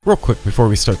Real quick before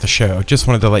we start the show, just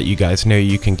wanted to let you guys know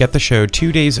you can get the show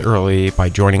 2 days early by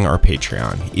joining our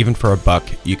Patreon. Even for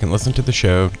 $1, you can listen to the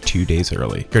show 2 days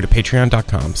early. Go to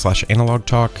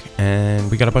patreon.com/analogtalk, and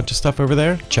we got a bunch of stuff over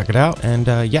there. Check it out, and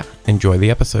enjoy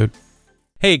the episode.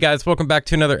 Hey guys, welcome back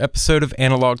to another episode of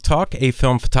Analog Talk, a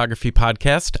film photography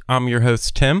podcast. I'm your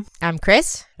host, Tim. I'm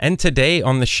Chris. And today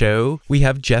on the show, we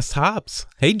have Jess Hobbs.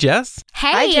 Hey, Jess.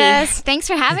 Hey. Hi, Jess. Thanks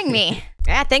for having me.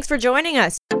 Yeah, thanks for joining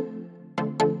us.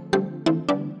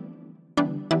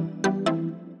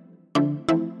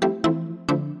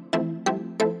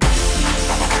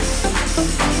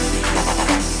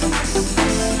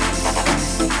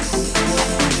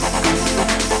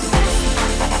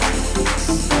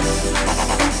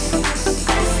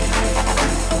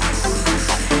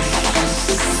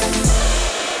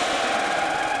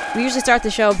 We usually start the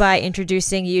show by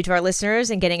introducing you to our listeners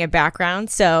and getting a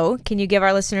background. So can you give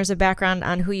our listeners a background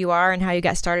on who you are and how you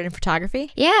got started in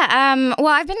photography? Yeah, well,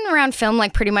 I've been around film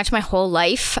like pretty much my whole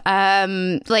life.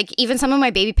 Like even some of my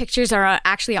baby pictures are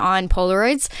actually on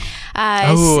Polaroids.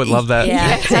 I love that.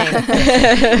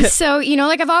 Yeah. So, you know,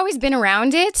 like I've always been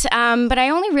around it, but I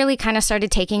only really kind of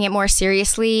started taking it more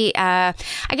seriously. I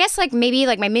guess like maybe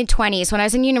like my mid-20s. When I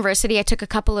was in university, I took a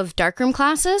couple of darkroom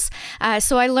classes.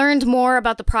 So I learned more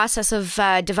about the process of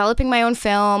developing my own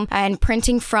film and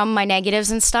printing from my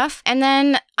negatives and stuff. And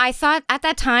then I thought at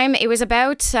that time, it was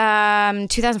about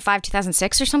 2005,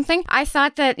 2006 or something. I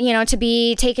thought that, you know, to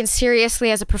be taken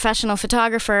seriously as a professional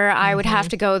photographer, I would have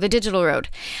to go the digital road.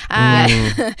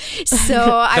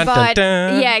 So I bought,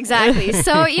 yeah, exactly.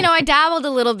 So, you know, I dabbled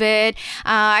a little bit.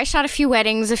 I shot a few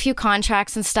weddings, a few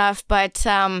contracts and stuff, but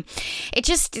it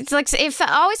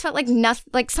always felt like nothing,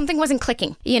 like something wasn't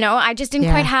clicking. You know, I just didn't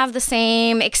quite have the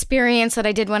same experience that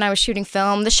I did when I was shooting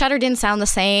film. The shutter didn't sound the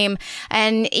same,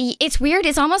 and it's weird.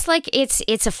 It's almost like it's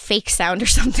a fake sound or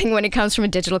something when it comes from a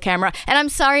digital camera. And I'm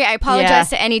sorry, I apologize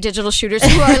to any digital shooters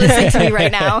who are listening to me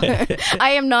right now.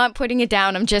 I am not putting it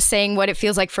down. I'm just saying what it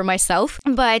feels like for myself.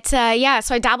 But so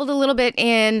I dabbled a little bit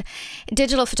in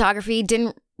digital photography.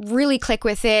 Didn't really click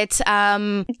with it.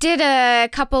 Did a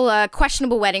couple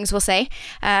questionable weddings, we'll say.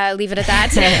 Leave it at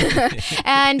that.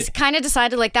 And kind of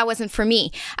decided like that wasn't for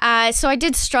me. So I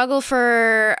did struggle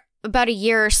for about a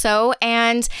year or so.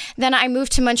 And then I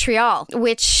moved to Montreal,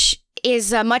 which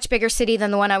is a much bigger city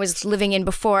than the one I was living in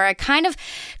before. I kind of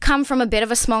come from a bit of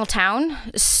a small town.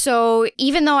 So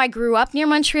even though I grew up near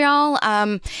Montreal,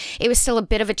 it was still a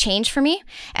bit of a change for me.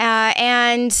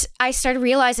 And I started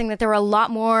realizing that there were a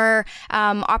lot more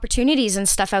opportunities and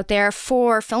stuff out there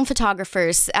for film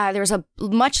photographers. There was a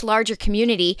much larger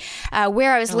community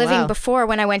where I was living before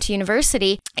when I went to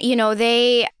university. You know,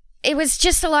 it was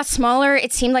just a lot smaller.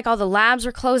 It seemed like all the labs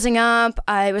were closing up.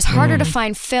 It was harder to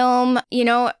find film. You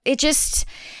know, it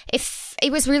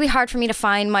was really hard for me to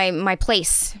find my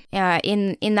place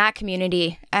in that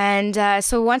community. And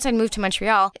so once I moved to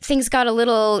Montreal, things got a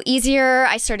little easier.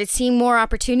 I started seeing more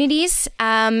opportunities.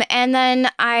 And then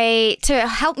to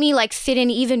help me like fit in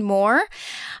even more,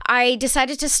 I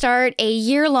decided to start a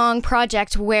year-long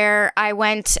project where I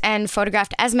went and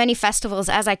photographed as many festivals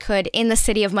as I could in the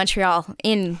city of Montreal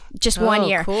in just 1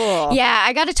 year. Cool. Yeah,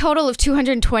 I got a total of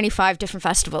 225 different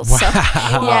festivals. Wow.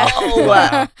 So,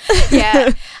 yeah.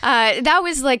 Yeah. That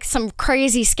was like some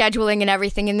crazy scheduling and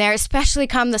everything in there, especially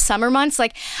come the summer months.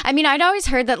 Like, I mean, I'd always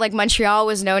heard that like Montreal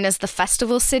was known as the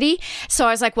festival city. So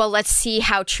I was like, well, let's see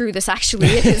how true this actually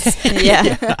is.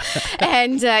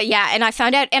 And and I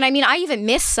found out, and I mean, I even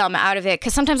missed some out of it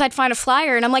because sometimes I'd find a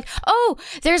flyer and I'm like, oh,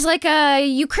 there's like a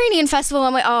Ukrainian festival.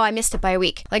 I'm like, oh, I missed it by a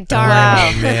week. Like, darn.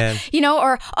 Wow, man. You know,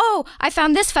 or, oh, I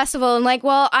found this festival and like,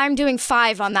 well, I'm doing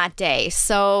 5 on that day.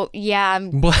 So yeah,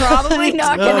 I'm probably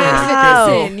not going to fit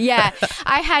this in. Yeah.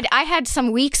 I had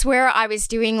some weeks where I was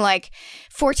doing like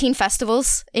 14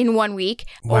 festivals in 1 week,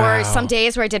 or some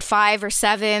days where I did 5 or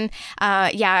 7.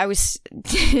 I was,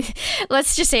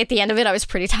 let's just say at the end of it, I was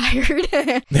pretty tired.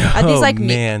 Are these like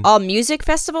all music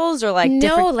festivals or like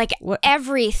different? Like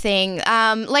everything.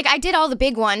 Like I did all the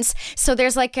big ones. So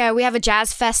there's like, we have a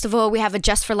jazz festival. We have a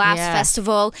Just for Laughs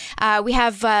festival. We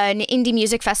have an indie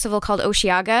music festival called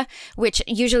Oshiaga, which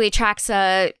usually attracts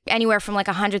anywhere from like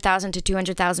 100,000 to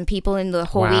 200,000 people in the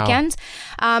whole weekend.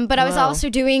 But I was also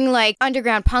doing like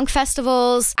underground punk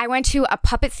festivals. I went to a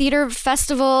puppet theater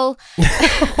festival.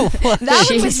 That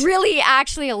one was really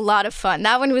actually a lot of fun.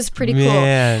 That one was pretty cool.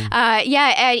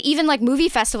 Even like movie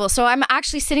festivals. So I'm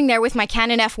actually sitting there with my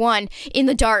Canon F1 in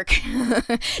the dark,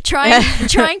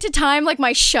 trying to time like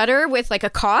my shutter with like a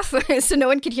cough so no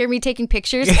one could hear me taking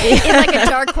pictures in like a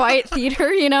dark, quiet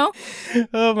theater, you know?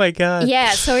 Oh my God.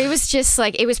 Yeah. So it was just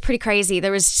like, it was pretty crazy.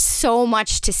 There was so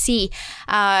much to see see.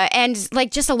 And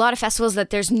like just a lot of festivals that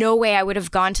there's no way I would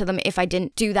have gone to them if I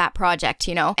didn't do that project,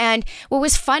 you know? And what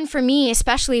was fun for me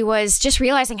especially was just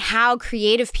realizing how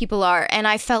creative people are. And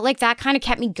I felt like that kind of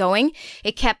kept me going.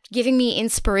 It kept giving me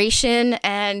inspiration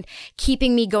and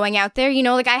keeping me going out there. You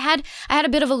know, like I had a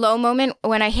bit of a low moment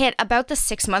when I hit about the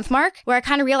 6-month mark where I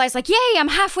kind of realized like, yay, I'm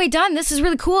halfway done. This is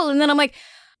really cool. And then I'm like,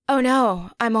 oh no,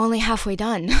 I'm only halfway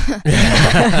done.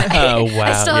 Oh, wow.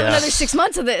 I still have another 6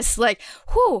 months of this. Like,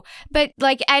 whew. But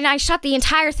like, and I shot the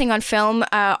entire thing on film,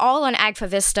 all on Agfa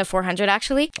Vista 400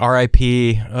 actually.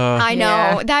 R.I.P. I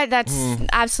know. That's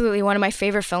absolutely one of my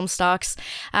favorite film stocks.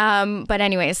 But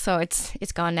anyways, so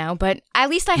it's gone now. But at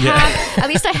least I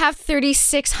have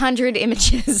 3,600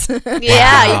 images.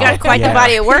 Yeah, you got quite the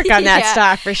body of work on that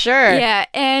stock for sure. Yeah,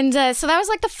 and so that was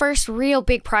like the first real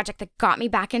big project that got me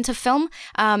back into film.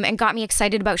 And got me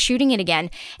excited about shooting it again.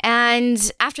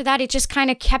 And after that, it just kind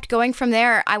of kept going from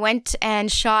there. I went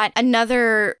and shot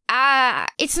another, I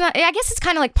guess it's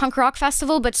kind of like punk rock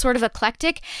festival, but sort of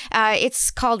eclectic. It's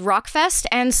called Rockfest.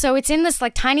 And so it's in this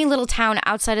like tiny little town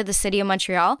outside of the city of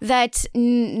Montreal that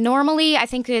normally I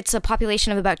think it's a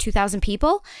population of about 2,000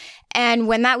 people. And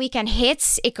when that weekend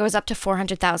hits, it goes up to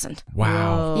 400,000.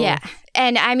 Wow. Yeah.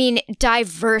 And I mean,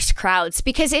 diverse crowds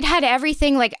because it had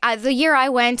everything. Like the year I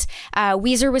went,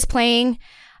 Weezer was playing.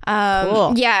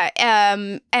 Cool. Yeah.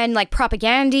 And like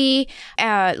Propagandy,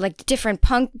 like different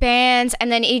punk bands.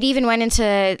 And then it even went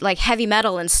into like heavy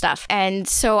metal and stuff. And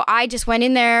so I just went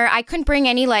in there. I couldn't bring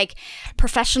any like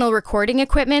professional recording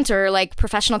equipment or like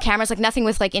professional cameras, like nothing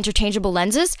with like interchangeable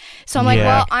lenses. So I'm like,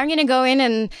 well, I'm going to go in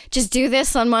and just do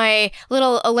this on my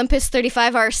little Olympus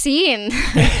 35 RC and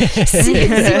see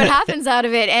what happens out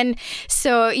of it. And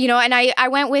so, you know, and I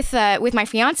went with my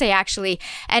fiance actually.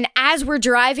 And as we're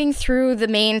driving through the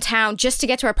main town just to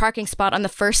get to our parking spot on the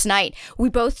first night, we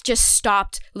both just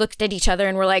stopped, looked at each other,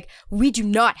 and were like, we do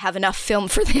not have enough film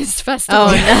for this festival.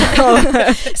 Oh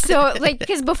no. So like,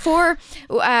 because before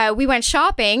we went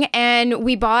shopping and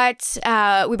we bought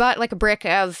like a brick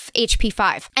of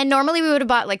HP5, and normally we would have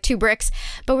bought like 2 bricks,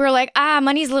 but we were like,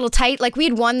 money's a little tight. Like we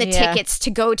had won the tickets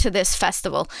to go to this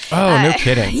festival. Oh, no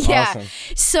kidding. Yeah. Awesome.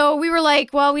 So we were like,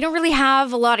 well, we don't really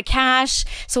have a lot of cash,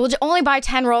 so we'll only buy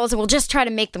 10 rolls and we'll just try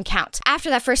to make them count. After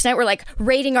that first night, we're like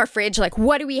raiding our fridge, like,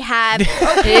 what do we have?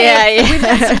 Okay, we've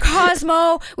got some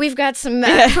Cosmo, we've got some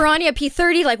Piranha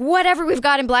P30, like whatever we've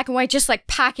got in black and white, just like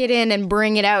pack it in and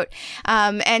bring it out.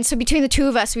 And so between the two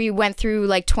of us, we went through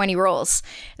like 20 rolls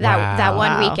that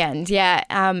one weekend. Yeah.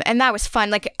 And that was fun.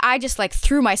 Like I just like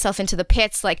threw myself into the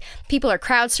pits. Like people are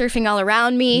crowd surfing all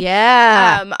around me.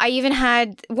 Yeah. I even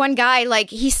had one guy,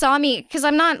 like he saw me because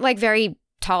I'm not like very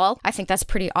tall. I think that's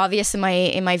pretty obvious in my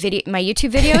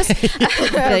YouTube videos.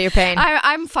 Feel your pain.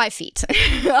 I'm 5 feet.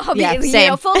 I'll be, same. You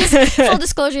know, full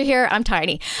disclosure here, I'm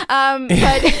tiny.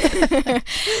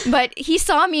 But he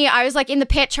saw me. I was like in the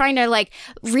pit trying to like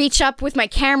reach up with my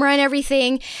camera and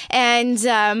everything, and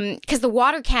because the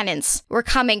water cannons were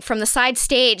coming from the side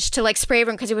stage to like spray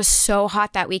everyone because it was so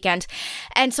hot that weekend,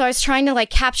 and so I was trying to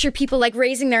like capture people like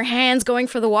raising their hands, going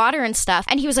for the water and stuff.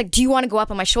 And he was like, "Do you want to go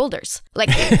up on my shoulders?" Like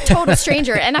total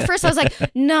stranger. And at first I was like,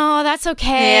 no, that's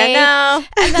okay. Yeah,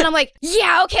 no. And then I'm like,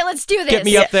 yeah, okay, let's do this. Get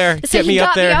me up there. So Get he me got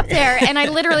up there. me up there, and I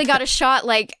literally got a shot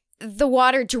like the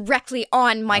water directly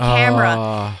on my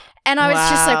camera. And I was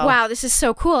just like, wow, this is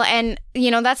so cool. And, you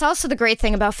know, that's also the great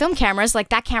thing about film cameras. Like,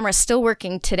 that camera is still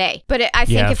working today. But I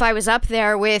think if I was up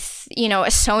there with, you know, a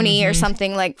Sony or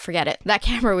something, like, forget it. That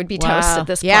camera would be toast at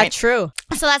this point. Yeah, true.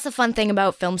 So that's a fun thing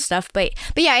about film stuff. But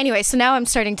yeah, anyway, so now I'm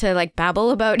starting to, like, babble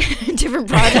about different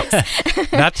projects.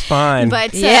 That's fine.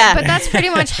 But that's pretty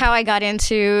much how I got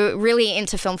really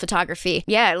into film photography.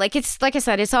 Yeah, like, it's, like I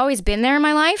said, it's always been there in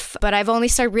my life. But I've only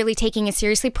started really taking it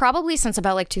seriously probably since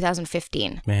about, like,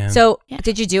 2015. Man. So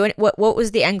did you do it? What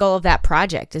was the end goal of that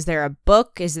project? Is there a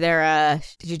book? Did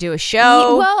you do a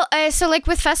show? Well, so like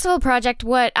with Festival Project,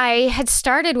 what I had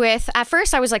started with, at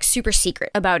first I was like super secret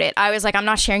about it. I was like, I'm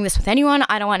not sharing this with anyone.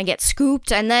 I don't want to get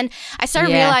scooped. And then I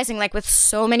started realizing like with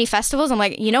so many festivals, I'm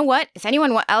like, you know what? If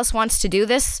anyone else wants to do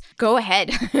this, go ahead.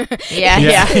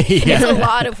 It's a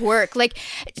lot of work. Like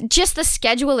just the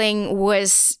scheduling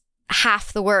was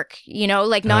half the work, you know,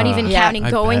 like not even counting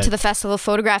going to the festival,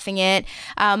 photographing it.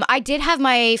 I did have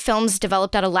my films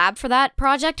developed at a lab for that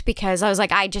project because I was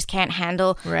like, I just can't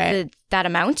handle that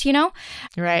amount, you know?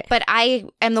 Right. But I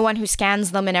am the one who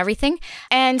scans them and everything.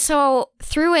 And so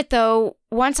through it though,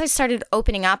 once I started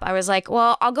opening up, I was like,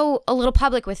 well, I'll go a little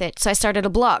public with it. So I started a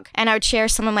blog and I would share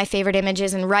some of my favorite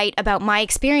images and write about my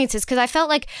experiences because I felt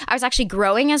like I was actually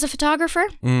growing as a photographer,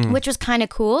 which was kind of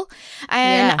cool.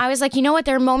 And I was like, you know what?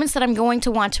 There are moments that I'm going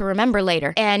to want to remember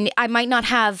later. And I might not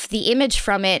have the image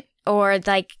from it or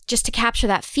like just to capture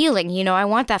that feeling, you know, I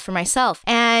want that for myself.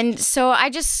 And so I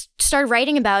just started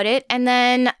writing about it. And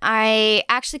then I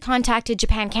actually contacted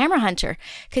Japan Camera Hunter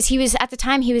because he was, at the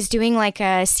time, he was doing like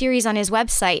a series on his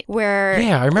website where,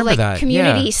 I remember like that.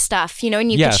 community stuff, you know,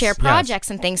 and you could share projects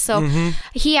and things. So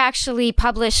he actually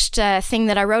published a thing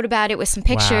that I wrote about it with some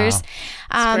pictures. Wow.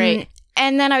 That's great.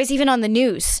 And then I was even on the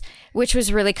news, which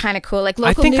was really kind of cool, like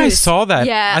local news. I saw that.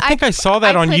 Yeah, I think I saw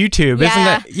that on YouTube.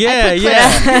 Yeah, isn't that?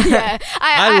 Yeah.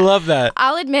 I love that.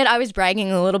 I'll admit I was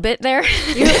bragging a little bit there.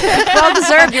 Well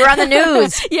deserved. You were on the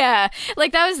news. Yeah,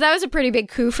 like that was a pretty big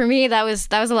coup for me. That was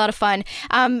a lot of fun.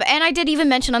 And I did even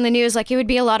mention on the news like it would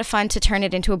be a lot of fun to turn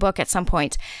it into a book at some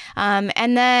point.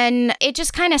 And then it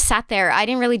just kind of sat there. I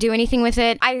didn't really do anything with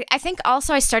it. I think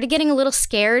also I started getting a little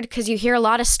scared because you hear a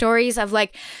lot of stories of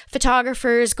like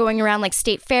photographers going around like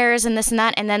state fairs and this and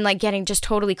that, and then like getting just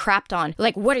totally crapped on.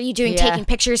 Like, what are you doing taking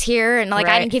pictures here? And like,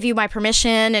 I didn't give you my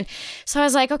permission. And so I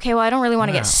was like, okay, well, I don't really want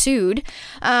to get sued.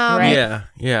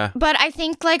 Yeah. But I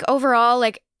think like overall,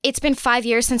 like, it's been 5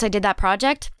 years since I did that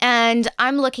project and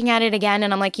I'm looking at it again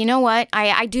and I'm like, you know what?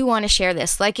 I do want to share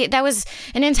this. Like that was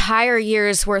an entire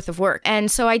year's worth of work.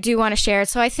 And so I do want to share it.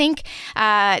 So I think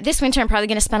this winter I'm probably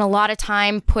going to spend a lot of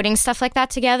time putting stuff like that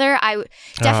together. I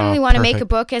definitely want to make a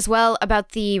book as well about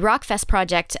the Rockfest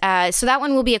project. So that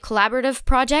one will be a collaborative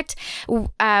project.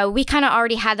 We kind of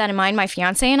already had that in mind, my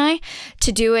fiance and I,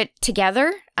 to do it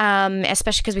together.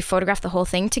 Especially because we photographed the whole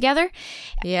thing together.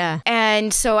 Yeah.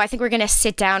 And so I think we're going to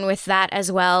sit down with that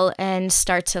as well and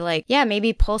start to like,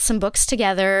 maybe pull some books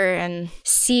together and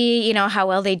see, you know, how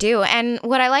well they do. And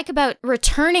what I like about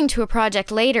returning to a project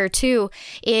later too,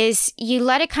 is you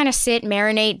let it kind of sit,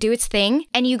 marinate, do its thing,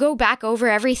 and you go back over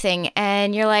everything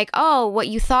and you're like, oh, what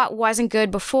you thought wasn't good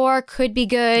before could be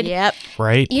good. Yep.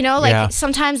 Right. You know, like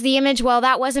sometimes the image, well,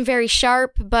 that wasn't very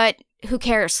sharp, but who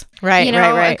cares? Right, you know,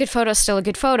 right. A good photo is still a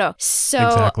good photo. So,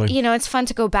 exactly. You know, it's fun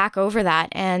to go back over that.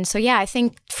 And so, I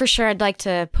think for sure I'd like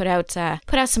to put out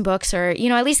some books or, you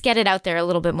know, at least get it out there a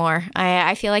little bit more.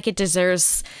 I feel like it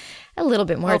deserves a little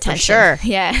bit more attention. For sure.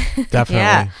 Yeah.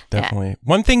 Definitely. Yeah.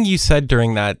 One thing you said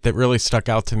during that really stuck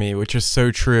out to me, which is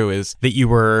so true, is that you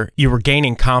were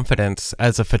gaining confidence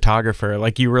as a photographer.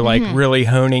 Like you were like really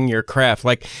honing your craft.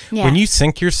 Like when you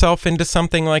sink yourself into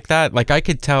something like that, like I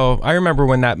could tell, I remember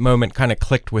when that moment kind of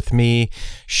clicked with me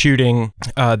shooting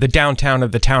the downtown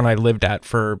of the town I lived at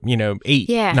for,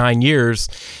 9 years.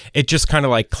 It just kind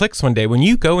of like clicks one day. When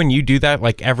you go and you do that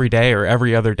like every day or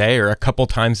every other day or a couple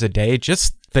times a day,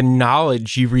 just the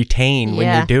knowledge you retain when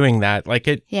you're doing that, like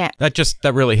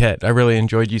that really hit. I really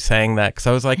enjoyed you saying that because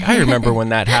I was like, I remember when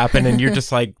that happened, and you're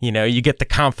just like, you get the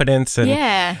confidence, and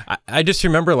I just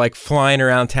remember like flying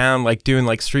around town, like doing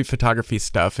like street photography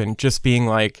stuff, and just being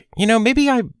like, maybe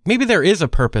there is a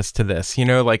purpose to this,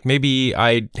 like maybe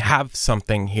I have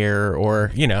something here,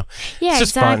 or it's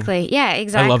just exactly. fun. Yeah,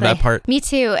 exactly. I love that part. Me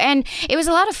too, and it was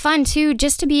a lot of fun too,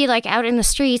 just to be like out in the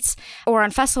streets or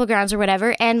on festival grounds or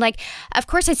whatever, and like, of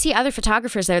course, I'd see other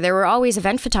photographers there. There were always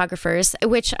event photographers,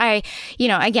 which I,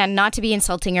 again, not to be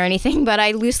insulting or anything, but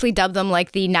I loosely dubbed them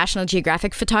like the National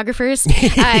Geographic photographers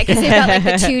because they've got like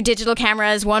the two digital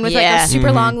cameras, one with like a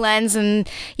super long lens and,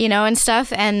 and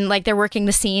stuff. And like they're working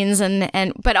the scenes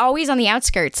but always on the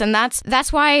outskirts. And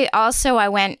that's why also I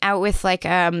went out with like,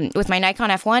 with my Nikon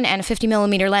F1 and a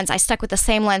 50mm lens. I stuck with the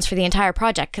same lens for the entire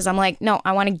project because I'm like, no,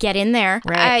 I want to get in there.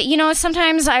 Right.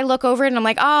 Sometimes I look over it and I'm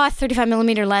like, oh, a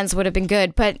 35mm lens would have been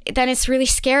good. But then it's really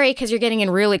scary because you're getting in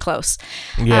really close.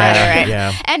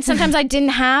 Yeah. And sometimes I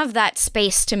didn't have that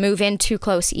space to move in too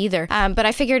close either. But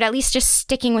I figured at least just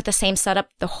sticking with the same setup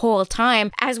the whole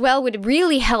time as well would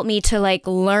really help me to like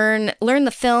learn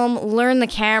the film, learn the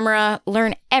camera,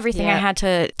 learn everything I had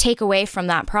to take away from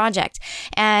that project.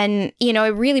 And,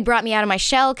 it really brought me out of my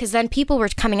shell because then people were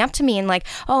coming up to me and like,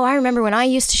 oh, I remember when I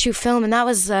used to shoot film and that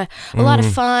was a lot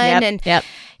of fun. Yep.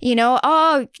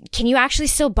 Oh, can you actually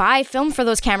still buy film for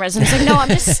those cameras? And it's like, no, I'm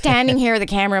just standing here with a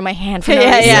camera in my hand for no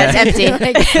reason. It's empty.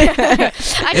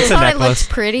 I just thought it looked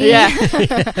pretty.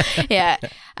 Yeah.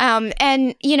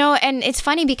 And, you know, and it's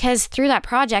funny because through that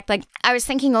project, like I was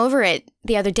thinking over it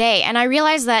the other day and I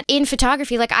realized that in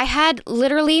photography, like I had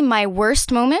literally my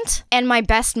worst moment and my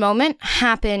best moment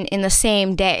happen in the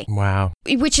same day. Wow.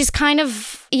 Which is kind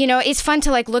of, you know, it's fun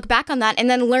to like look back on that and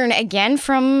then learn again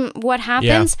from what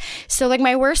happens. Yeah. So like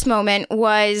my worst moment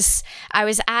was I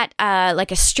was at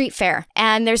like a street fair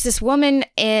and there's this woman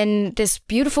in this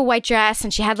beautiful white dress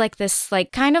and she had like this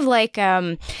like kind of like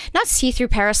not see-through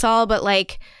parasol but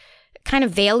like kind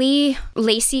of veil-y,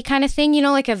 lacy kind of thing, you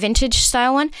know, like a vintage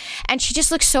style one. And she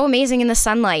just looked so amazing in the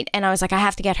sunlight. And I was like, I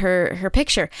have to get her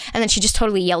picture. And then she just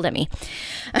totally yelled at me.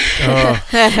 Oh.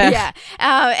 Yeah.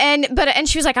 And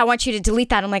she was like, I want you to delete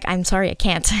that. I'm like, I'm sorry, I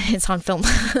can't. It's on film.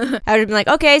 I would have been like,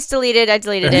 okay, it's deleted. I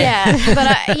deleted it. Yeah.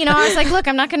 But, you know, I was like, look,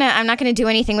 I'm not gonna do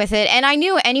anything with it. And I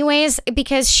knew anyways,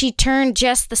 because she turned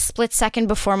just the split second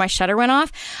before my shutter went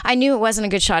off, I knew it wasn't a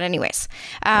good shot anyways.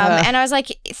 And I was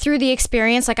like, through the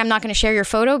experience, like, I'm not going to share your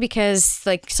photo because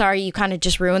like, sorry, you kind of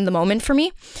just ruined the moment for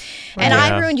me. And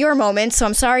I ruined your moment, so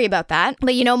I'm sorry about that.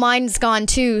 But you know, mine's gone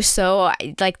too, so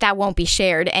like that won't be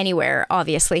shared anywhere,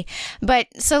 obviously. But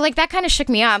so like that kind of shook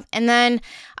me up. And then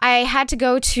I had to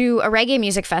go to a reggae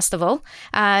music festival,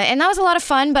 and that was a lot of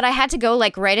fun, but I had to go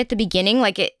like right at the beginning.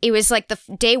 Like it was like the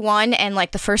day one and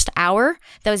like the first hour.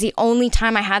 That was the only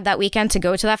time I had that weekend to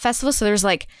go to that festival. So there's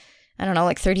like, I don't know,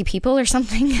 like 30 people or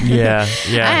something. Yeah.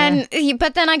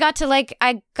 But then I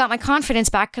got my confidence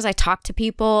back because I talked to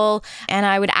people and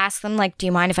I would ask them like, do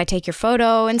you mind if I take your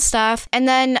photo and stuff? And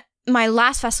then my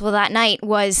last festival that night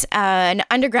was an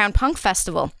underground punk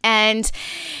festival. And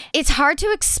it's hard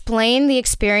to explain the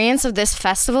experience of this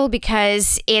festival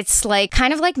because it's like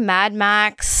kind of like Mad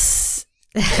Max.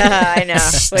 I know.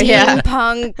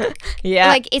 Steampunk. Yeah.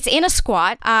 Like it's in a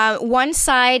squat. One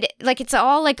side, like it's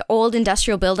all like old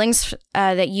industrial buildings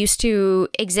that used to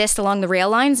exist along the rail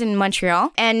lines in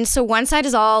Montreal. And so one side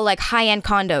is all like high-end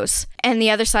condos and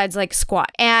the other side's like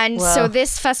squat. And so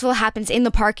this festival happens in the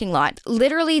parking lot.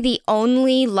 Literally the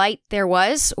only light there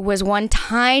was one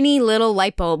tiny little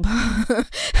light bulb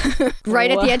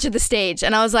right at the edge of the stage.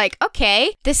 And I was like,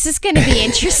 okay, this is going to be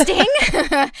interesting.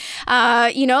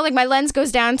 You know, like my lens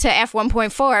goes down to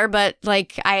f1.4, but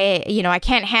like I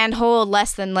can't handhold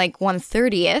less than like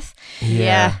 1/30th.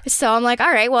 Yeah. So I'm like,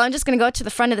 all right, well, I'm just going to go to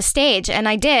the front of the stage. And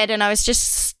I did. And I was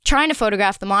just trying to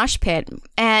photograph the mosh pit.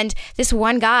 And this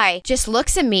one guy just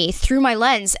looks at me through my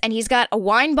lens and he's got a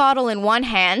wine bottle in one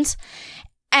hand.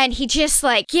 And he just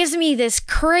like gives me this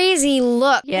crazy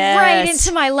look right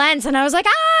into my lens. And I was like,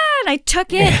 and I took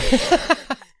it.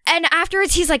 And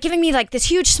afterwards, he's like giving me like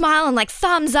this huge smile and like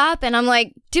thumbs up. And I'm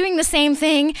like doing the same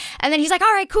thing. And then he's like,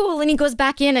 all right, cool. And he goes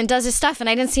back in and does his stuff. And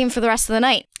I didn't see him for the rest of the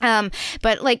night.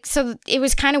 But like, so it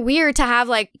was kind of weird to have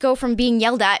like go from being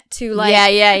yelled at to like,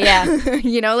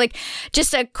 you know, like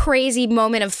just a crazy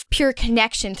moment of pure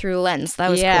connection through a lens. That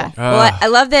was cool. Well, I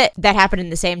love that happened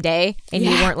in the same day and you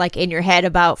weren't like in your head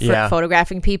about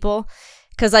photographing people.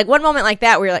 Because like one moment like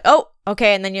that where you're like, oh,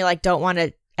 okay. And then you like don't want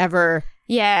to ever...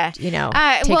 Yeah. You know.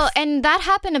 And that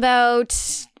happened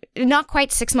about not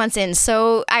quite 6 months in.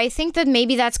 So I think that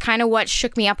maybe that's kind of what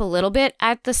shook me up a little bit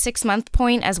at the 6-month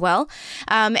point as well.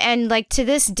 And like to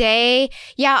this day,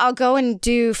 I'll go and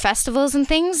do festivals and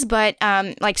things, but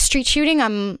like street shooting,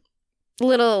 I'm a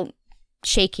little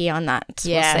shaky on that.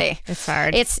 We'll say. It's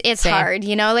hard. It's hard,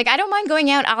 you know, like I don't mind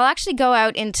going out. I'll actually go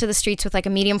out into the streets with like a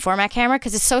medium format camera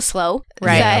because it's so slow.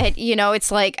 Right. That, you know,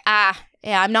 it's like,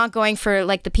 yeah, I'm not going for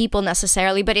like the people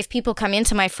necessarily, but if people come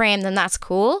into my frame, then that's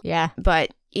cool. Yeah.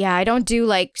 But yeah, I don't do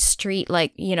like street,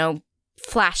 like, you know,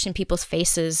 flash in people's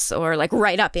faces or like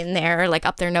right up in there, like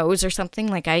up their nose or something.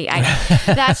 Like I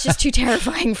that's just too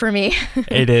terrifying for me.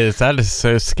 It is. That is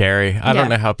so scary. I don't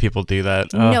know how people do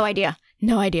that. No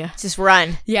idea. Just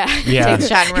run. Yeah. Take the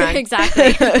shot and run.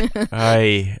 Exactly.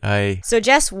 So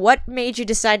Jess, what made you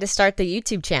decide to start the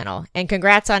YouTube channel? And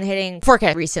congrats on hitting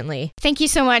 4K recently. Thank you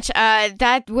so much.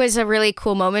 That was a really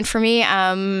cool moment for me.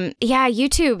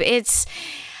 YouTube,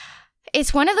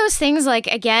 it's one of those things, like,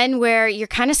 again, where you're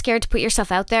kind of scared to put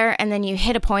yourself out there and then you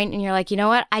hit a point and you're like, you know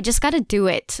what? I just got to do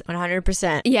it.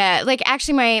 100%. Yeah. Like,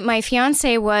 actually, my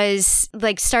fiance was,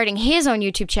 like, starting his own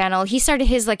YouTube channel. He started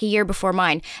his, like, a year before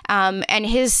mine. And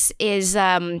his is,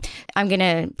 I'm going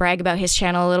to brag about his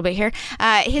channel a little bit here.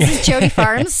 His is Jody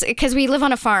Farms, because we live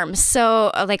on a farm.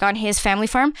 So, like, on his family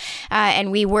farm.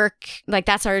 And we work, like,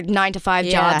 that's our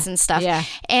 9-to-5 jobs and stuff. Yeah.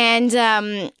 And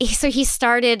so he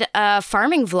started a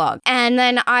farming vlog. And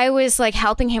then I was like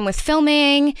helping him with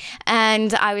filming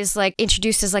and I was like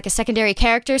introduced as like a secondary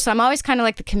character. So I'm always kind of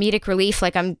like the comedic relief.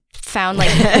 Like I'm found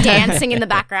like dancing in the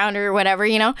background or whatever,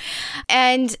 you know?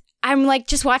 And I'm like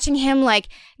just watching him like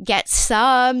get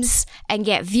subs and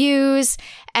get views.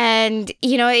 And,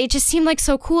 you know, it just seemed like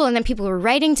so cool. And then people were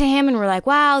writing to him and were like,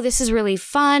 wow, this is really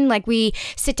fun. Like we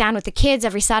sit down with the kids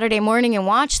every Saturday morning and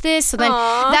watch this. So then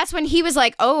that's when he was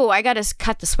like, oh, I got to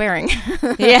cut the swearing.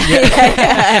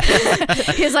 Yeah.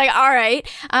 He was like, all right.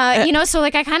 You know, so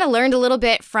like I kind of learned a little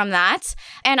bit from that.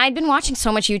 And I'd been watching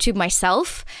so much YouTube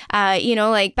myself. You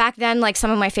know, like back then, like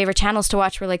some of my favorite channels to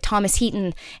watch were like Thomas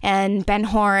Heaton and Ben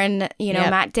Horn, you know,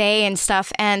 Matt Day and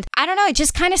stuff. And I don't know, it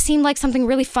just kind of seemed like something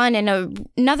really fun and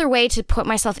another way to put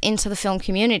myself into the film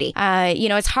community. You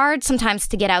know, it's hard sometimes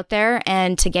to get out there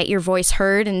and to get your voice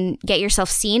heard and get yourself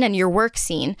seen and your work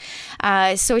seen.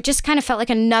 So it just kind of felt like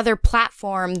another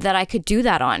platform that I could do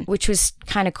that on, which was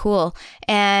kind of cool.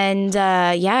 And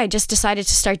yeah, I just decided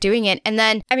to start doing it. And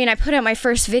then, I mean, I put out my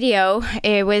first video.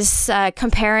 It was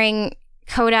comparing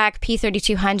Kodak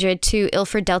P3200 to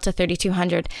Ilford Delta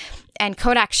 3200. And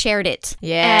Kodak shared it.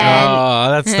 Yeah.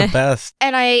 Oh, that's the best.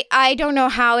 And I don't know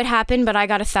how it happened, but I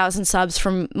got 1,000 subs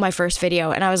from my first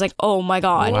video. And I was like, oh my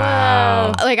God.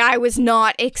 Wow. Like I was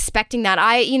not expecting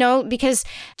that. You know, because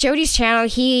Jody's channel,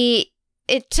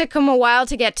 it took him a while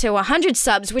to get to 100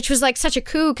 subs, which was like such a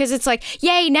coup because it's like,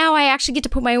 yay, now I actually get to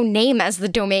put my own name as the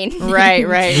domain. Right.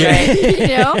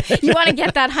 You know, you want to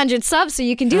get that 100 subs so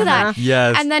you can do that.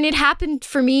 Yes. And then it happened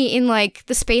for me in like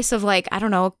the space of like, I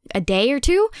don't know, a day or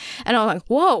two. And I'm like,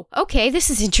 whoa, okay, this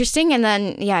is interesting. And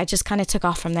then, yeah, it just kind of took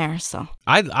off from there. So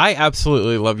I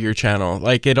absolutely love your channel.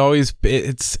 Like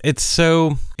it's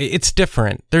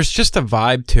different. There's just a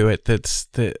vibe to it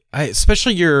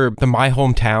especially the My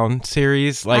Hometown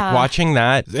series, like watching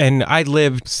that. And I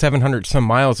lived 700 some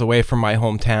miles away from my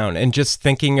hometown, and just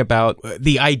thinking about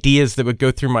the ideas that would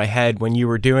go through my head when you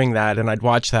were doing that. And I'd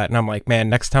watch that and I'm like, man,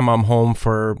 next time I'm home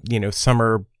for, you know,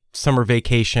 summer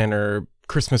vacation or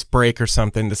Christmas break or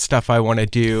something, the stuff I want to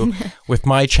do with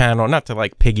my channel, not to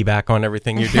like piggyback on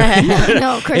everything you're doing.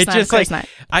 No, of course not. Of course not.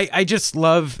 I just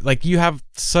love, like, you have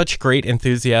such great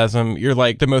enthusiasm. You're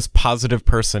like the most positive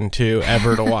person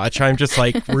ever to watch. I'm just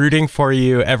like rooting for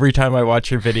you every time I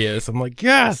watch your videos. I'm like,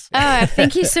 yes.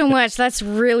 Thank you so much. That's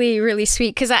really, really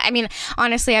sweet. Because I mean,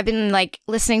 honestly, I've been like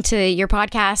listening to your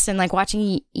podcast and like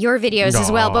watching your videos as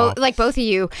well. Both of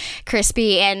you,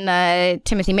 Crispy and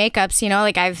Timothy Makeups. You know,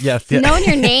 like I've known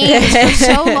your names for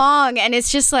so long, and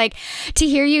it's just like to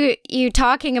hear you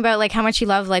talking about like how much you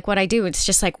love like what I do. It's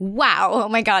just like, wow, oh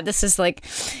my God, this is like.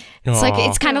 It's like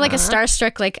it's kind of like a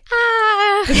starstruck, like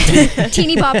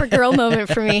teeny bopper girl moment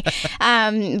for me.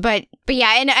 But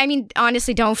yeah, and I mean,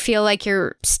 honestly, don't feel like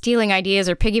you're stealing ideas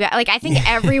or piggyback. Like I think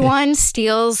everyone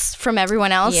steals from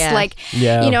everyone else. Yeah. Like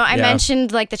you know, I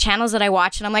mentioned like the channels that I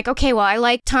watch, and I'm like, okay, well, I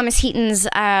like Thomas Heaton's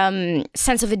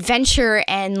sense of adventure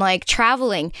and like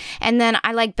traveling, and then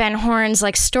I like Ben Horn's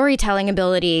like storytelling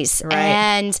abilities,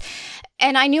 right.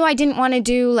 And I knew I didn't want to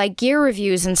do like gear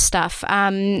reviews and stuff.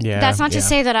 That's not to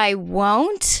say that I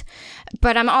won't,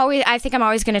 but I think I'm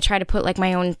always going to try to put like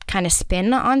my own kind of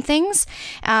spin on things.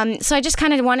 So I just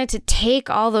kind of wanted to take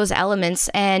all those elements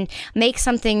and make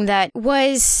something that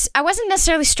I wasn't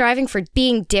necessarily striving for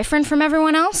being different from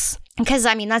everyone else. Because,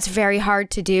 I mean, that's very hard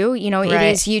to do. You know, right.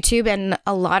 It is YouTube, and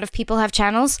a lot of people have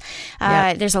channels.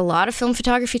 There's a lot of film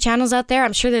photography channels out there.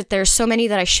 I'm sure that there's so many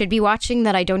that I should be watching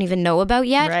that I don't even know about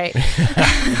yet. Right.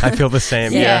 I feel the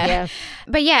same. Yeah.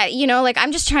 But yeah, you know, like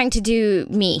I'm just trying to do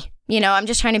me. You know, I'm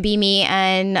just trying to be me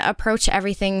and approach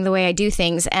everything the way I do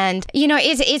things. And, you know,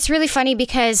 it's really funny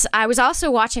because I was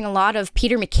also watching a lot of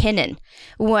Peter McKinnon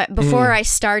before I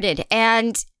started.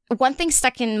 And one thing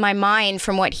stuck in my mind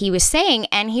from what he was saying,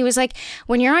 and he was like,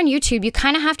 when you're on YouTube, you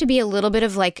kind of have to be a little bit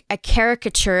of like a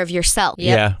caricature of yourself.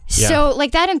 Yeah. So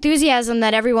like that enthusiasm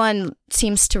that everyone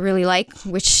seems to really like,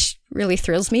 which really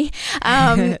thrills me.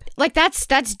 Like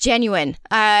that's genuine.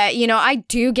 You know, I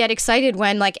do get excited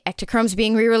when like Ektachrome's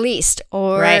being re-released,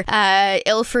 or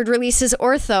Ilford releases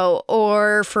Ortho,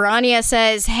 or Ferrania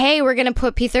says, hey, we're going to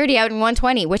put P30 out in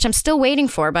 120, which I'm still waiting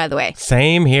for, by the way.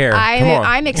 Same here.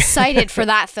 I'm excited for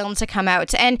that film to come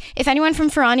out. And if anyone from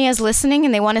Ferrania is listening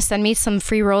and they want to send me some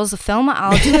free rolls of film,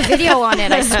 I'll do a video on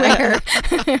it, I swear.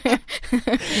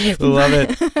 Love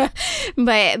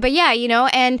it. But yeah, you know,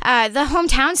 and the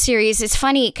Hometown series, it's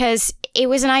funny because it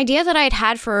was an idea that I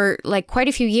had for like quite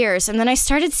a few years, and then I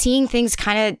started seeing things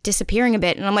kind of disappearing a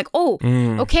bit, and I'm like,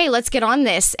 okay, let's get on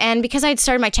this. And because I had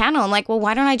started my channel, I'm like, well,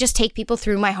 why don't I just take people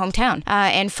through my hometown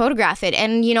and photograph it?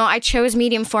 And you know, I chose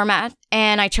medium format,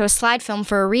 and I chose slide film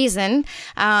for a reason.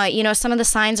 You know, some of the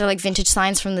signs are like vintage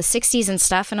signs from the 60s and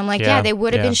stuff, and I'm like, yeah they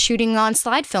would have been shooting on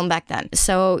slide film back then.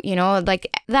 So, you know,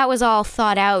 like that was all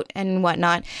thought out and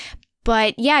whatnot.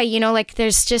 But yeah, like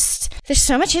there's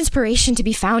so much inspiration to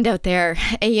be found out there,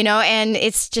 and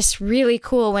it's just really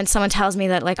cool when someone tells me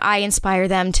that like I inspire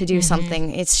them to do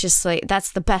something. It's just like,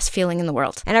 that's the best feeling in the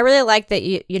world. And I really like that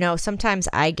sometimes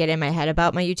I get in my head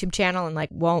about my YouTube channel and like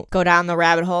won't go down the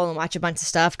rabbit hole and watch a bunch of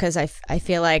stuff because I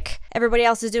feel like everybody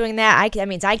else is doing that. That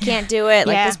means I can't do it.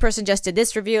 Like this person just did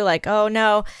this review, like, oh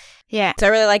no. Yeah. So I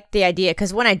really like the idea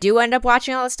because when I do end up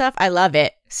watching all this stuff, I love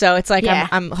it. So it's like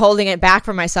I'm holding it back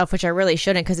for myself, which I really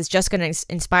shouldn't because it's just going to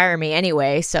inspire me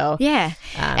anyway. So yeah,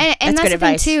 and that's the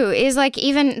advice. Thing too, is like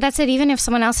even if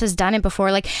someone else has done it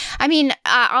before, like I mean,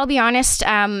 I'll be honest.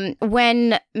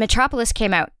 When Metropolis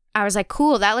came out, I was like,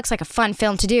 cool, that looks like a fun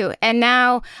film to do. And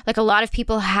now, like, a lot of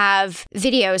people have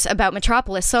videos about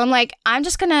Metropolis. So I'm like, I'm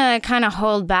just going to kind of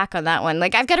hold back on that one.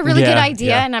 Like, I've got a really good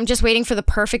idea, and I'm just waiting for the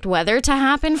perfect weather to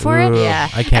happen for it. Yeah.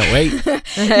 I can't wait.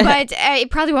 But it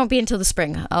probably won't be until the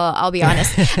spring, I'll be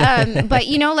honest. But,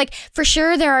 like, for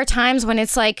sure, there are times when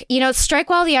it's like, strike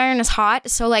while the iron is hot.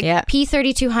 So, like,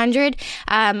 P3200,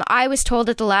 I was told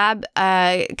at the lab,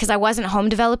 because I wasn't home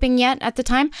developing yet at the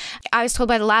time, I was told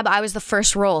by the lab I was the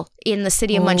first role in the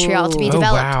city of Montreal to be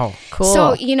developed. Wow. Cool.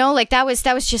 So, like that was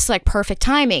just like perfect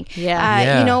timing.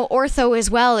 Yeah. Ortho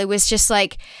as well. It was just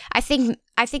like, I think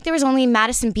there was only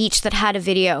Madison Beach that had a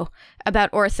video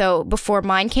about ortho before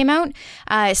mine came out.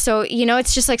 So,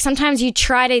 it's just like sometimes you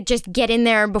try to just get in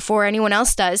there before anyone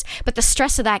else does, but the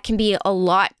stress of that can be a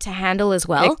lot to handle as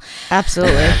well.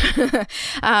 Absolutely.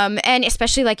 And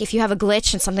especially like if you have a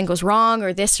glitch and something goes wrong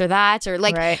or this or that, or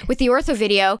like with the ortho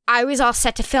video, I was all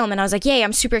set to film and I was like, yay,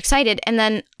 I'm super excited. And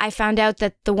then I found out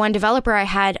that the one developer I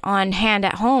had on hand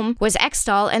at home was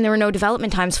Xstall and there were no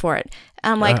development times for it.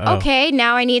 I'm like, okay,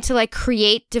 now I need to like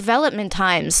create development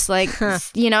times, like, so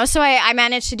I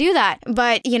managed to do that.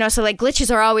 But, so like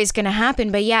glitches are always going to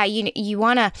happen. But yeah, you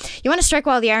want to strike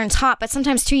while the iron's hot. But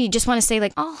sometimes too, you just want to say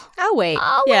like, I'll wait.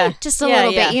 Wait just a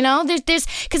little bit,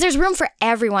 because there's room for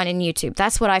everyone in YouTube.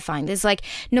 That's what I find is like,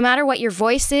 no matter what your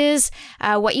voice is,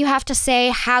 what you have to say,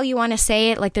 how you want to say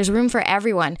it, like there's room for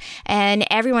everyone and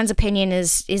everyone's opinion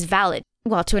is valid.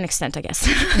 Well, to an extent, I guess.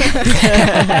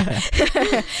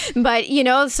 But,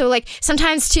 so like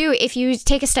sometimes too, if you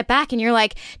take a step back and you're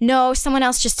like, no, someone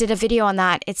else just did a video on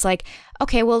that. It's like,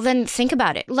 okay, well then think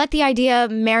about it. Let the idea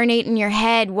marinate in your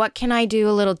head. What can I do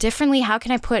a little differently? How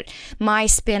can I put my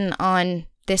spin on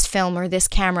this film or this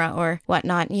camera or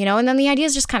whatnot, and then the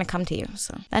ideas just kind of come to you.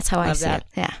 So that's how I see it.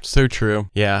 Yeah. So true.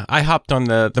 Yeah. I hopped on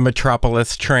the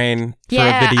Metropolis train for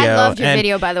a video. I loved your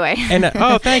video, by the way. And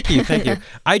thank you.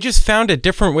 I just found a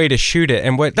different way to shoot it.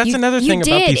 And that's another thing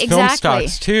about these film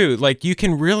stocks too. Like you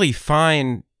can really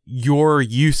find your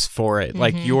use for it,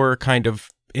 like your kind of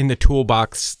in the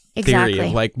toolbox theory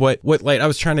of like what like I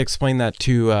was trying to explain that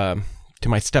to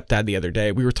my stepdad the other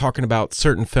day. We were talking about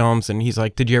certain films and he's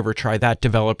like, did you ever try that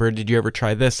developer? Did you ever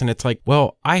try this? And it's like,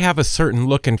 well, I have a certain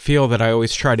look and feel that I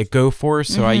always try to go for.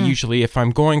 So I usually, if I'm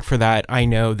going for that, I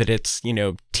know that it's,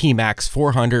 T-Max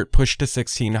 400, push to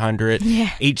 1600,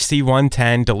 HC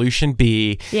 110, dilution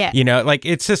B. Yeah. Like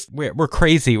it's just, we're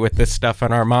crazy with this stuff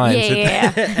in our minds.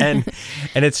 Yeah.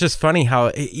 and it's just funny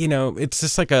how, it's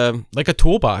just like a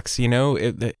toolbox, I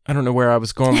don't know where I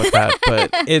was going with that, but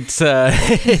it's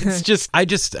just, I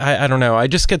don't know. I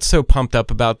just get so pumped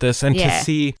up about this and to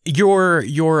see your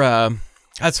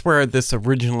that's where this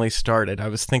originally started. I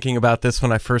was thinking about this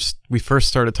when we first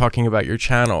started talking about your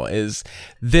channel. Is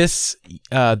this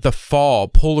the fall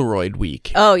Polaroid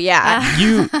week? Oh yeah,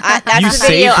 that's the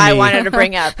video I wanted to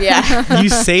bring up. Yeah, you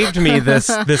saved me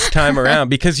this time around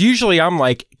because usually I'm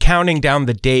like counting down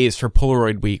the days for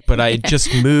Polaroid week, but I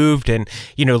just moved and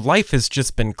life has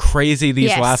just been crazy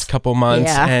these last couple months,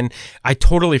 and I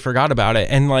totally forgot about it.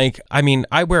 And like, I mean,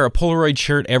 I wear a Polaroid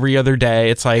shirt every other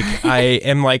day. It's like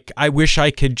I wish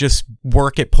I could just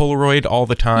work at Polaroid all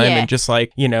the time and just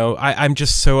like, I'm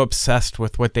just so obsessed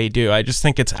with what they do. I just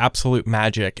think it's absolute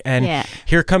magic. And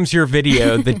here comes your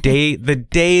video the day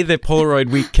that Polaroid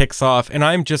week kicks off. And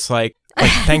I'm just like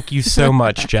thank you so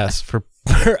much, Jess, for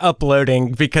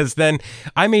uploading, because then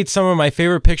I made some of my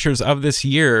favorite pictures of this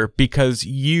year because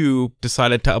you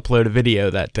decided to upload a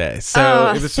video that day. So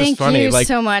it was just funny. Thank you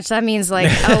so much. That means like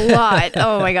a lot.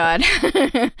 Oh my God.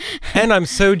 And I'm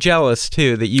so jealous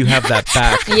too that you have that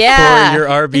back for your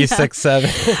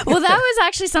RB67. Well, that was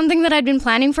actually something that I'd been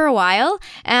planning for a while.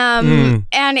 And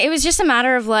it was just a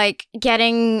matter of like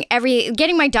getting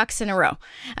my ducks in a row.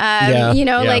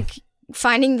 Like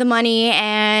finding the money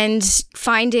and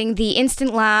finding the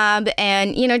instant lab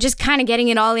and, you know, just kind of getting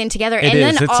it all in together.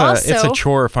 It's a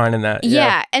chore finding that.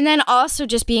 Yeah. And then also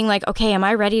just being like, okay, am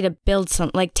I ready to build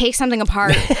take something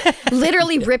apart,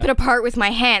 literally rip it apart with my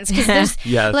hands? Because there's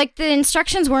like the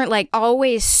instructions weren't like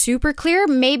always super clear.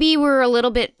 Maybe we're a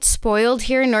little bit spoiled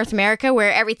here in North America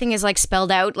where everything is like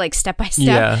spelled out like step by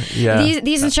step.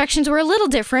 These instructions were a little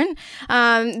different.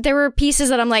 There were pieces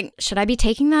that I'm like, should I be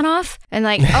taking that off? And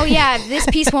like, oh yeah, this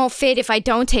piece won't fit if I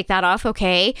don't take that off.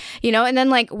 Okay. You know, and then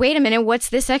like, wait a minute, what's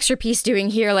this extra piece doing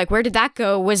here? Like, where did that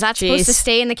go? Was that supposed to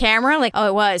stay in the camera? Like, oh,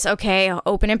 it was. Okay. I'll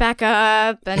open it back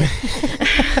up. And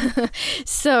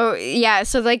so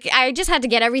like I just had to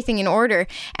get everything in order.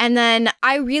 And then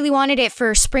I really wanted it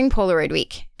for spring Polaroid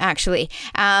week, actually.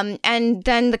 And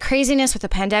then the craziness with the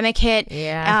pandemic hit.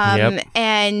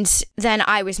 And then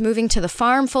I was moving to the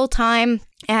farm full time.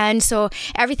 And so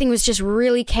everything was just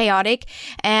really chaotic,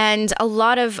 and a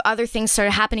lot of other things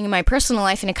started happening in my personal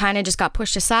life, and it kind of just got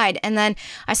pushed aside. And then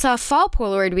I saw Fall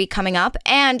Polaroid Week coming up,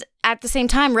 and at the same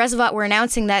time, Reservoir were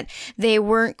announcing that they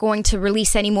weren't going to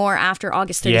release any more after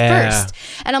August 31st. Yeah.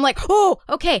 And I'm like, oh,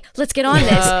 okay, let's get on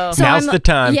this. So now's the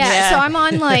time. So I'm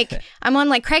on like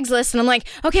Craigslist, and I'm like,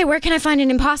 okay, where can I find an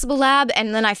Impossible Lab?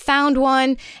 And then I found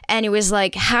one, and it was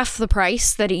like half the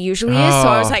price that it usually is. So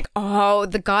I was like, oh,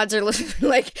 the gods are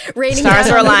like raining. Stars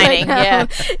are aligning. Yeah,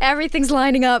 everything's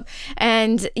lining up,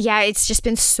 and it's just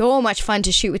been so much fun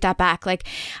to shoot with that back. Like,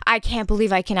 I can't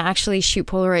believe I can actually shoot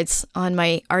Polaroids on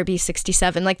my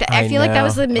RB67. Like, I feel like that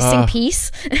was the missing piece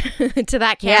to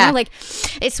that camera. Yeah. Like,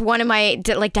 it's one of my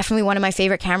definitely one of my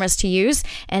favorite cameras to use,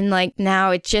 and like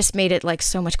now it just made it like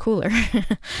so much cooler.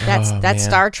 That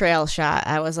Star Trail shot,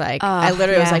 I was like, I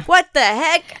literally was like, what the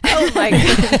heck? Oh my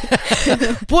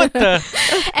god. What the?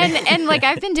 And like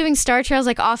I've been doing Star Trails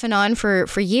like off and on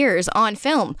for years on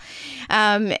film,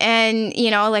 and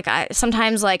you know, like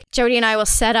sometimes like Jody and I will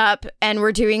set up and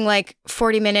we're doing like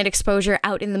 40-minute exposure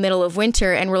out in the middle of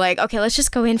winter, and we're like, okay, let's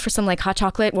just go in for some like hot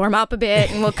chocolate, warm up a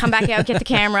bit, and we'll come back out, get the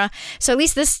camera. So at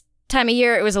least this time of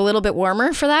year it was a little bit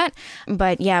warmer for that.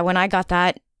 But yeah, when I got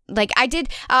that, like I did,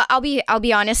 I'll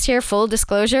be honest here, full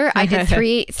disclosure, I did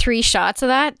three shots of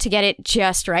that to get it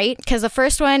just right, because the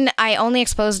first one I only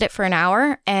exposed it for an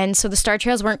hour, and so the Star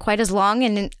Trails weren't quite as long,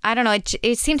 and I don't know,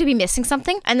 it seemed to be missing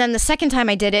something. And then the second time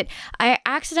I did it, I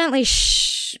accidentally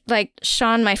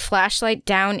shone my flashlight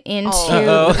down into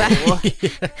so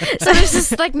there's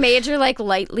this like major like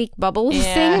light leak bubble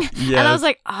thing, and I was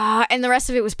like, and the rest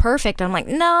of it was perfect. I'm like,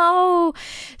 no.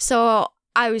 So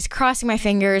I was crossing my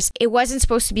fingers. It wasn't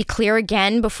supposed to be clear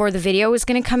again before the video was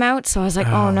going to come out. So I was like,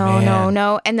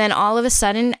 no. And then all of a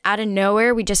sudden, out of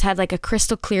nowhere, we just had like a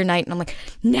crystal clear night. And I'm like,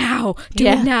 now, do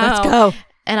it now. Let's go.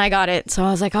 And I got it. So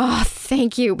I was like, oh,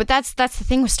 thank you. But that's the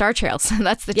thing with Star Trails.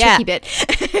 That's the tricky bit.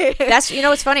 That's, you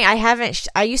know, it's funny.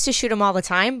 I used to shoot them all the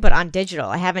time, but on digital.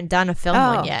 I haven't done a film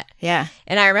one yet. Yeah.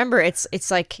 And I remember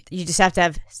it's like, you just have to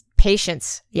have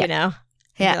patience, you know?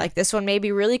 Yeah, like this one may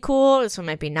be really cool. This one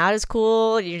might be not as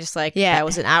cool. You're just like, that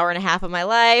was an hour and a half of my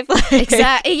life.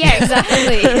 Exactly.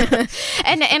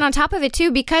 And on top of it too,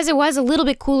 because it was a little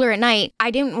bit cooler at night, I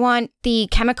didn't want the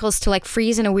chemicals to like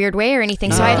freeze in a weird way or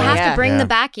anything. So I'd have to bring the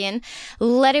back in,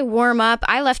 let it warm up.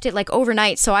 I left it like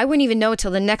overnight, so I wouldn't even know till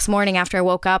the next morning after I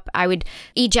woke up. I would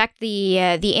eject the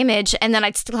image, and then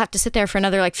I'd still have to sit there for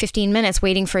another like 15 minutes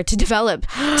waiting for it to develop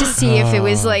to see if it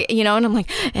was like, you know. And I'm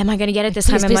like, am I going to get it this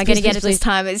time? Am I going to get it this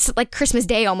time? It's like Christmas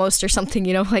Day almost or something,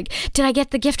 you know, like, did I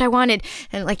get the gift I wanted?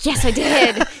 And like, yes, I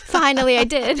did. Finally, I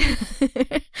did.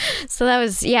 So that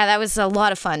was a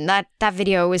lot of fun. That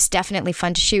video was definitely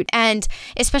fun to shoot. And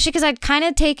especially because I'd kind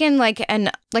of taken like an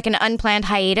unplanned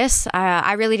hiatus.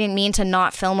 I really didn't mean to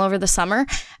not film over the summer,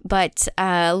 but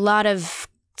a lot of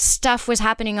stuff was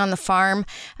happening on the farm.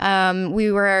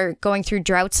 We were going through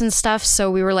droughts and stuff, so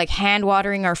we were like hand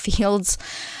watering our fields.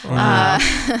 Wow.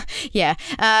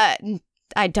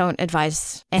 I don't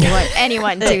advise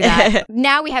anyone do that.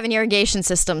 Now we have an irrigation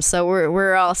system, so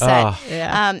we're all set.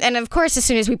 And of course, as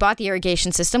soon as we bought the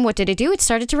irrigation system, what did it do? It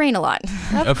started to rain a lot.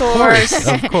 Of course.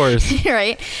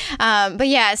 Right. But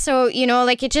yeah, so, you know,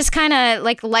 like it just kind of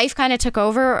like life kind of took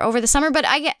over the summer, but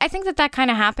I think that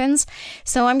kind of happens.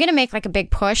 So I'm going to make like a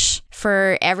big push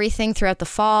for everything throughout the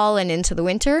fall and into the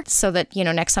winter, so that, you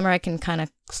know, next summer I can kind of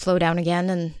slow down again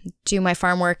and do my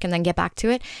farm work and then get back to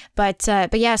it. But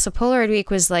yeah, so Polaroid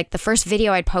Week was like the first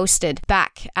video I'd posted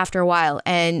back after a while,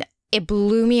 and it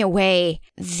blew me away,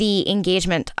 the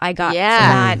engagement I got from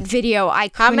that video. I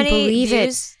couldn't believe it. How many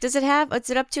views does it have? What's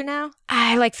it up to now?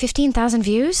 Like 15,000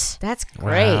 views. That's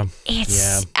great. Wow.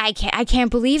 I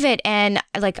can't believe it. And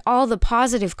like all the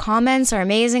positive comments are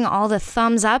amazing. All the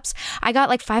thumbs ups. I got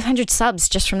like 500 subs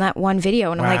just from that one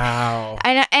video. And I'm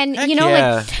like, and you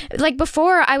know, like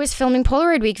before I was filming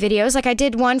Polaroid Week videos, like I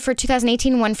did one for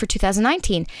 2018, one for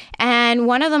 2019. And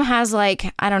one of them has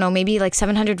like, I don't know, maybe like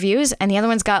 700 views. And the other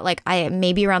one's got like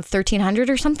maybe around 1,300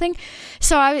 or something.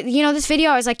 So this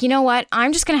video, I was like, you know what?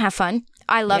 I'm just going to have fun.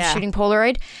 I love shooting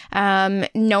Polaroid.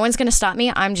 No one's going to stop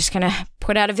me. I'm just going to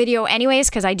put out a video anyways,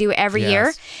 because I do every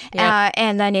year. Yep.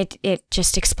 And then it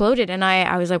just exploded. And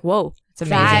I was like, whoa. It's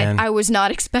amazing. That I was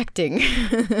not expecting.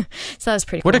 So that was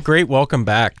pretty cool. What a great welcome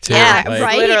back, too. Yeah, like,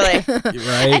 right. Literally.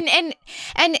 Right.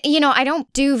 And I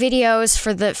don't do videos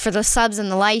for the subs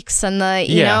and the likes and the,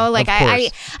 you know, like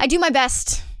I do my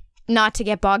best not to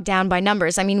get bogged down by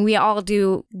numbers. I mean, we all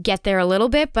do get there a little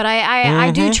bit, but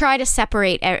I do try to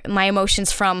separate my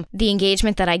emotions from the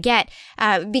engagement that I get,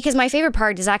 because my favorite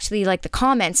part is actually like the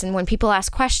comments and when people ask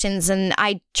questions, and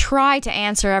I try to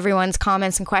answer everyone's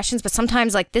comments and questions, but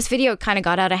sometimes like this video kind of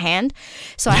got out of hand,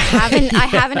 so I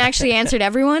haven't actually answered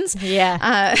everyone's.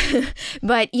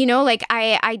 But you know, like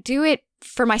I do it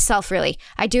for myself, really.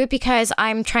 I do it because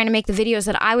I'm trying to make the videos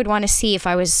that I would want to see if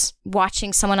I was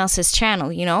watching someone else's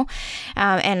channel, you know?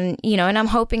 And I'm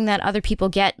hoping that other people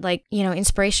get like, you know,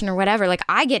 inspiration or whatever. Like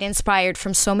I get inspired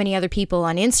from so many other people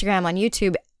on Instagram, on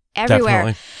YouTube,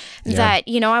 everywhere. That,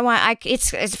 you know,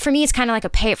 it's for me, it's kind of like a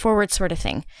pay it forward sort of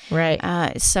thing.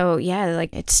 Right. So yeah,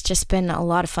 like it's just been a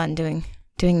lot of fun doing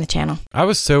the channel. I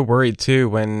was so worried too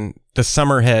when the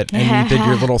summer hit and you did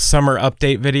your little summer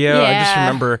update video. I just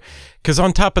remember, because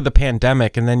on top of the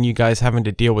pandemic and then you guys having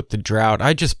to deal with the drought,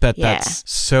 I just bet that's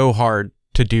so hard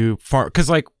to do farm, because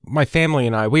like my family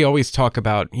and I, we always talk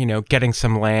about, you know, getting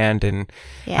some land and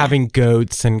having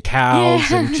goats and cows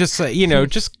and just you know,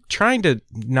 just trying to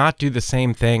not do the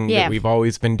same thing that we've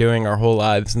always been doing our whole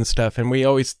lives and stuff. And we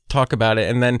always talk about it,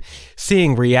 and then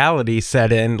seeing reality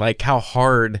set in, like how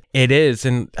hard it is.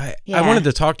 And I wanted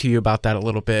to talk to you about that a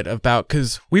little bit, about,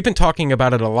 because we've been talking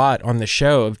about it a lot on the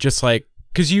show, of just like,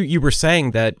 because you were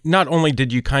saying that not only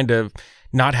did you kind of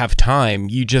not have time,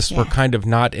 you just were kind of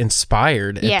not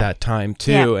inspired at that time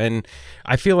too. And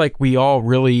I feel like we all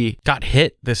really got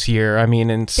hit this year. I mean,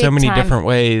 in so many different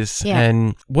ways.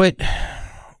 And what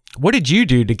did you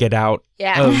do to get out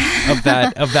of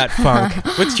that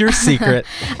funk? What's your secret?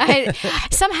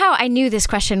 Somehow I knew this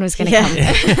question was going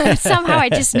to come. Somehow I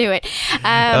just knew it.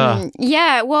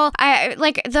 Well, I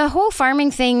like the whole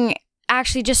farming thing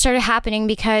actually just started happening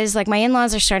because like my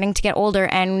in-laws are starting to get older,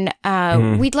 and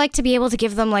we'd like to be able to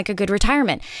give them like a good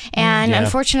retirement. And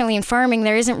unfortunately in farming,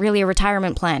 there isn't really a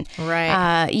retirement plan.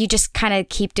 Right. You just kind of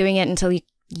keep doing it until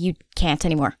you can't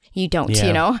anymore. You don't,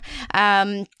 you know?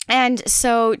 And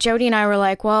so Jody and I were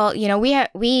like, well, you know,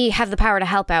 we have the power to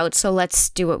help out, so let's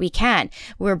do what we can.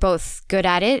 We're both good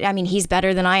at it. I mean, he's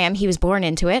better than I am. He was born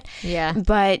into it. Yeah.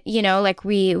 But, you know, like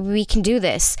we can do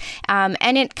this.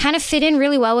 And it kind of fit in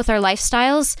really well with our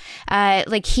lifestyles.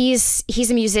 Like he's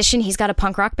a musician. He's got a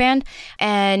punk rock band.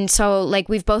 And so like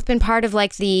we've both been part of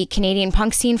like the Canadian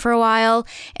punk scene for a while,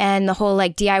 and the whole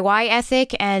like DIY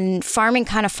ethic, and farming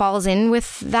kind of falls in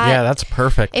with that. Yeah, that's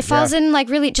perfect. It falls in like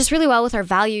really well with our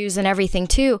values and everything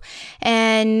too.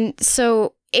 And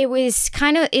so it was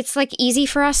kind of, it's like easy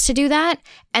for us to do that,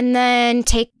 and then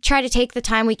try to take the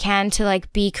time we can to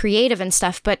like be creative and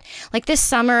stuff. But like this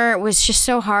summer was just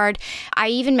so hard. I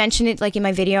even mentioned it like in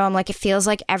my video. I'm like, it feels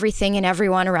like everything and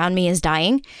everyone around me is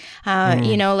dying.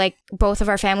 You know, like both of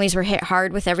our families were hit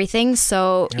hard with everything.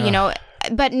 So, you know,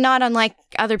 but not unlike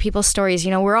other people's stories, you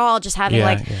know, we're all just having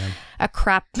a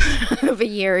crap of a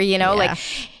year, you know, like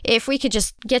if we could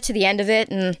just get to the end of it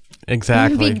and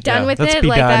be done with it,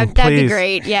 like that'd be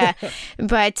great. Yeah.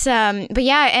 But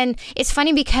yeah. And it's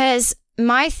funny because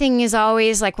my thing is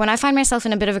always like when I find myself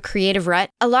in a bit of a creative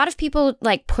rut, a lot of people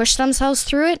like push themselves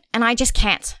through it, and I just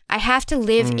can't. I have to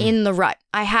live in the rut.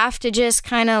 I have to just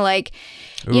kind of like,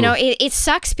 you know, it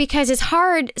sucks because it's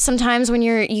hard sometimes when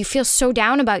you feel so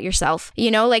down about yourself,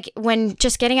 you know, like when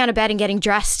just getting out of bed and getting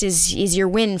dressed is your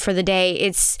win for the day.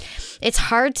 It's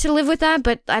hard to live with that,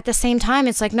 but at the same time,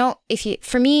 it's like, no,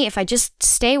 for me, if I just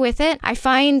stay with it, I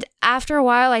find after a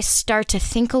while, I start to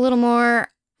think a little more.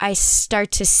 I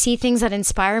start to see things that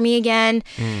inspire me again.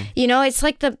 You know, it's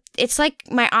like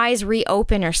my eyes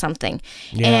reopen or something.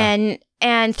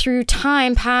 And through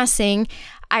time passing,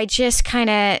 I just kind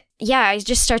of, I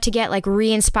just start to get like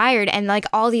re-inspired, and like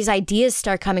all these ideas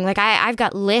start coming. Like I've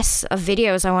got lists of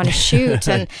videos I want to shoot,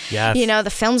 and yes. the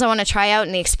films I want to try out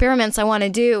and the experiments I want to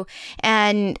do.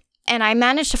 And I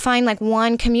managed to find like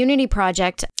one community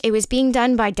project. It was being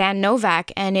done by Dan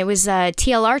Novak, and it was a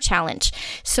TLR challenge.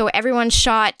 So everyone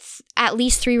shot at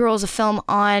least 3 rolls of film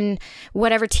on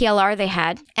whatever TLR they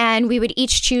had. And we would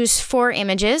each choose 4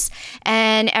 images,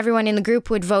 and everyone in the group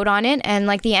would vote on it. And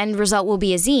like the end result will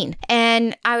be a zine.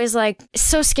 And I was like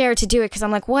so scared to do it, because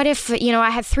I'm like, what if, I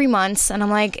had 3 months, and I'm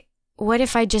like, what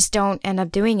if I just don't end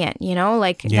up doing it? Then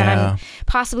I'm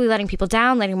possibly letting people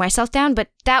down, letting myself down. But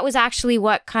that was actually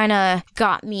what kind of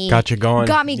got me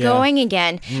going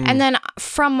again. And then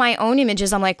from my own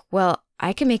images, I'm like, well,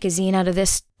 I can make a zine out of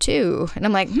this too. And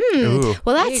I'm like,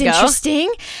 well, that's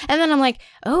interesting. And then I'm like,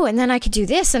 oh, and then I could do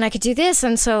this and I could do this.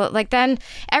 And so like then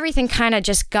everything kind of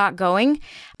just got going.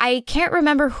 I can't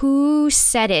remember who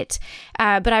said it,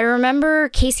 but I remember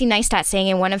Casey Neistat saying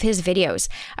in one of his videos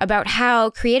about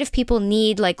how creative people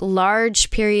need like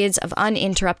large periods of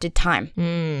uninterrupted time.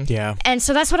 Yeah. And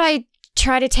so that's what I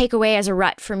try to take away as a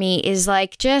rut for me, is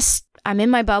like just I'm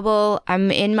in my bubble, I'm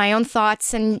in my own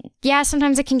thoughts, and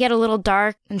sometimes it can get a little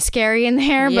dark and scary in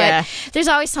there, but there's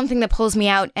always something that pulls me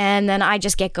out, and then I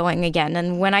just get going again.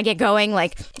 And when I get going,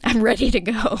 like, I'm ready to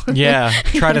go. Yeah,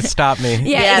 try to stop me.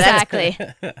 Yeah, exactly.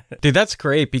 Dude, that's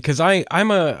great, because I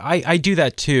do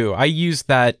that too. I use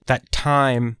that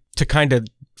time to kind of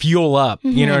fuel up,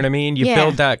 you know what I mean? You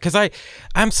build that, because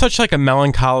I'm such like a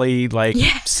melancholy, like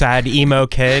sad emo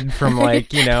kid from like,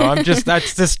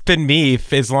 that's just been me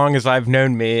as long as I've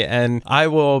known me, and I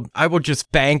will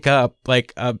just bank up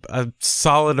like a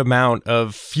solid amount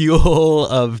of fuel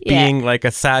of being like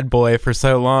a sad boy for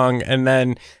so long, and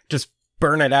then just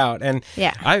burn it out. And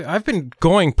I've been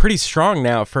going pretty strong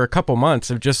now for a couple months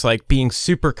of just like being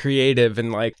super creative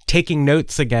and like taking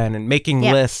notes again and making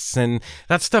lists, and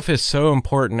that stuff is so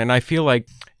important. And I feel like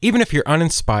even if you're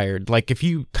uninspired, like if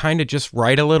you kind of just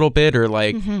write a little bit, or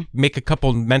like make a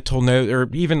couple mental notes, or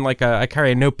even like I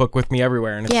carry a notebook with me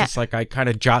everywhere, and it's just like I kind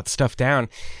of jot stuff down.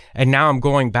 And now I'm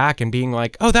going back and being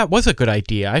like, oh, that was a good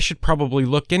idea. I should probably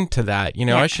look into that.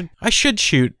 I should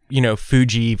shoot,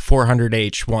 Fuji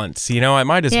 400H once. I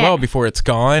might as well before it's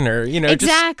gone, or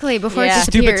exactly just before it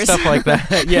disappears. Stupid stuff like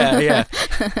that. Yeah.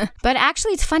 But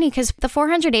actually, it's funny because the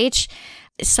 400H.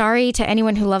 Sorry to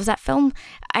anyone who loves that film.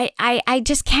 I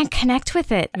just can't connect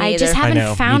with it. I just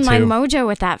haven't found my mojo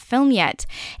with that film yet.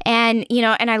 And,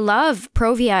 and I love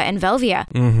Provia and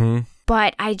Velvia.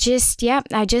 But I just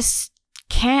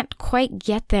can't quite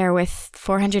get there with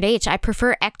 400H. I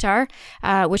prefer Ektar,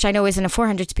 which I know isn't a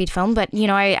 400-speed film, but,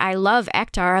 I love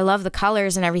Ektar. I love the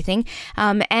colors and everything.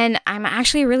 And I'm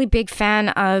actually a really big fan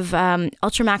of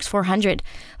Ultramax 400.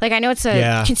 Like, I know it's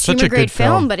a consumer-grade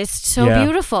film, but it's so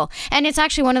beautiful. And it's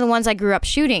actually one of the ones I grew up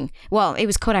shooting. Well, it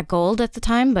was Kodak Gold at the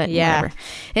time, but whatever.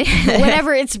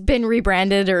 Whatever, it's been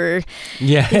rebranded or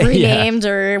renamed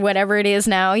or whatever it is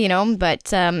now,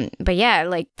 But yeah,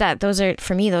 like that. Those are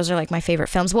like my favorite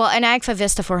films. Well, and Agfa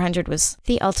Vista 400 was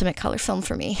the ultimate color film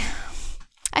for me.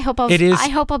 I hope I'll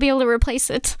be able to replace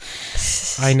it.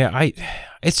 I know.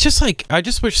 It's just like, I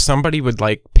just wish somebody would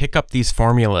like pick up these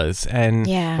formulas and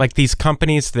like these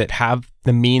companies that have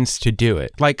the means to do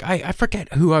it. Like I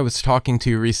forget who I was talking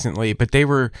to recently, but they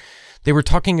were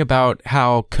talking about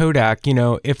how Kodak,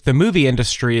 if the movie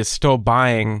industry is still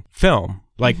buying film,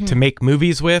 like to make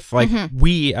movies with, like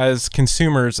we as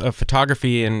consumers of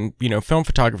photography and, film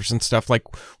photographers and stuff, like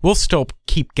we'll still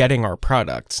keep getting our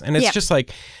products. And it's just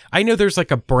like, I know there's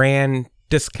like a brand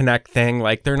disconnect thing.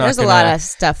 Like there's a lot of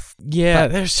stuff. Yeah.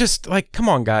 There's just like, come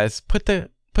on guys, put the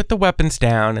weapons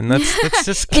down and let's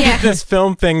just keep this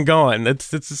film thing going.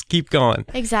 Let's just keep going.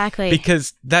 Exactly.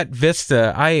 Because that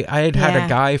Vista, I had a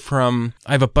guy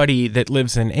I have a buddy that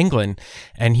lives in England,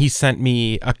 and he sent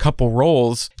me a couple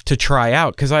rolls to try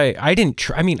out, because I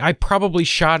didn't I probably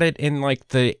shot it in like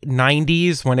the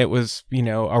 90s when it was,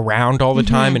 around all the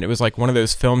time, and it was like one of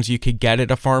those films you could get at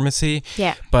a pharmacy.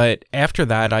 Yeah. But after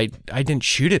that, I didn't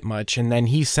shoot it much, and then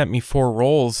he sent me 4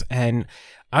 rolls, and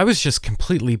I was just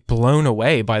completely blown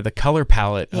away by the color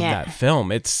palette of that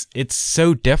film. It's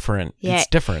so different. Yeah. It's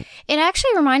different. It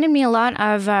actually reminded me a lot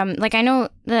of, like, I know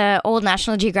the old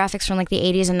National Geographics from like the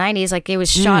 80s and 90s. Like it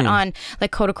was shot on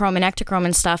like Kodachrome and Ektachrome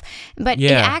and stuff. But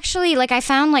it actually, like I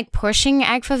found like pushing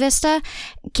Agfa Vista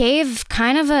gave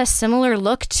kind of a similar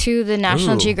look to the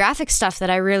National Geographic stuff that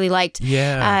I really liked.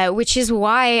 Which is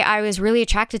why I was really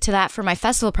attracted to that for my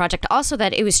festival project. Also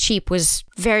that it was cheap was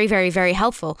very, very, very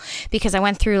helpful because I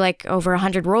went through like over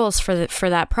 100 rolls for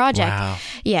that project. Wow.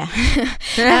 Yeah.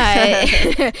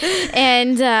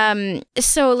 And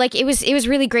so like it was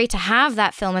really great to have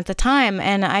that film at the time,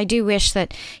 and I do wish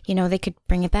that they could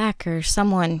bring it back, or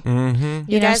someone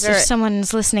if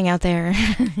someone's listening out there.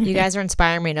 You guys are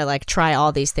inspiring me to like try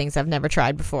all these things I've never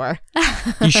tried before.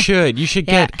 You should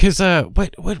get, because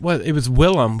what it was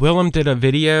Willem did a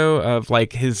video of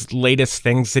like his latest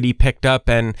things that he picked up,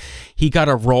 and he got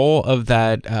a roll of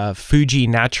that Fuji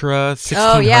Natura 1600.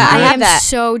 Oh yeah, I have that.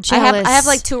 So jealous. I have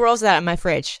like 2 rolls of that in my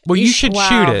fridge. Well, you should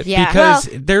shoot it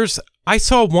because I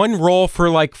saw one roll for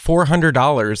like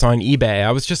 $400 on eBay.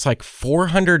 I was just like,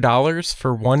 $400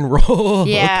 for one roll?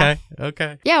 Yeah.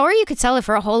 Okay. Yeah, or you could sell it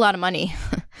for a whole lot of money.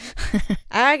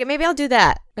 Maybe I'll do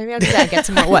that. Get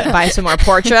some more, buy some more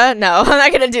Portra? No, I'm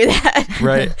not going to do that.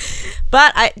 Right.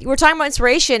 But we're talking about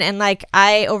inspiration, and like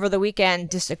I, over the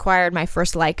weekend, just acquired my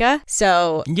first Leica.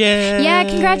 So yeah,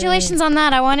 congratulations on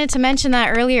that. I wanted to mention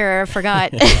that earlier. I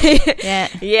forgot.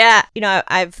 Yeah.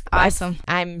 Awesome.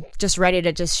 I'm just ready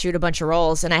to just shoot a bunch of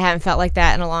rolls, and I haven't felt like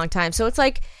that in a long time. So it's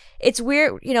like, it's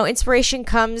weird, inspiration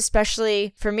comes,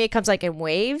 especially for me, it comes like in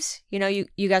waves. You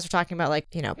guys were talking about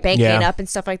like, banking up and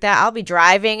stuff like that. I'll be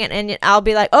driving and I'll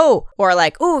be like, oh, or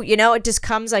like, oh, it just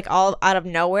comes like all out of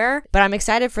nowhere. But I'm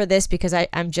excited for this because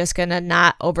I'm just going to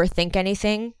not overthink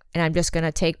anything. And I'm just going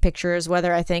to take pictures,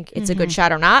 whether I think it's a good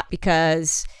shot or not,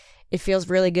 because it feels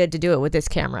really good to do it with this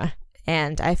camera.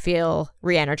 And I feel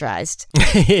re-energized.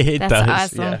 That's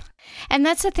awesome. Yeah. And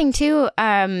that's the thing too,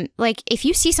 like if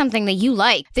you see something that you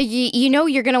like, that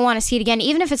you're going to want to see it again,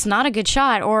 even if it's not a good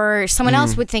shot or someone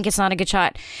else would think it's not a good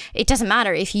shot. It doesn't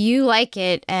matter. If you like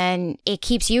it and it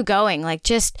keeps you going, like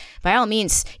just by all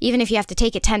means, even if you have to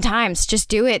take it 10 times, just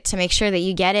do it to make sure that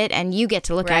you get it and you get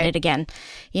to look at it again.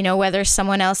 Whether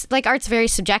someone else, like art's very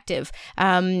subjective.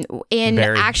 In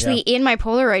my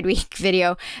Polaroid Week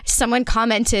video, someone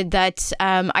commented that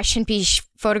I shouldn't be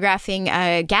photographing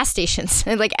gas stations.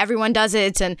 Like everyone does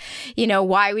it, and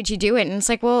why would you do it? And it's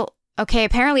like, well, okay,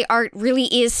 apparently art really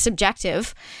is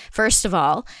subjective, first of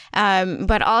all,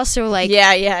 but also like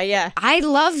I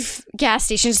love gas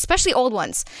stations, especially old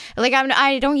ones. Like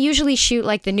I don't usually shoot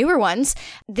like the newer ones.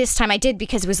 This time I did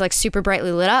because it was like super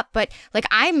brightly lit up, but like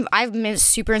I've been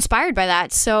super inspired by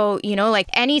that. So like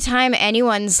anytime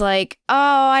anyone's like, oh,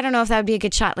 I don't know if that would be a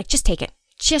good shot, like just take it.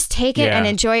 Just take it and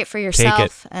enjoy it for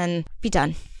yourself and be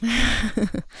done.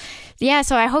 Yeah,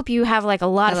 so I hope you have like a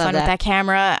lot of fun with that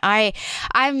camera.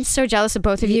 I'm so jealous of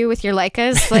both of you with your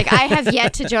Leicas. Like I have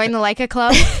yet to join the Leica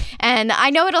club, and I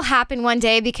know it'll happen one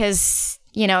day because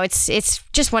it's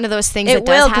just one of those things. It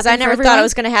will, because I never thought it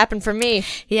was going to happen for me.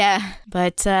 Yeah,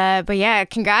 but yeah,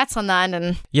 congrats on that.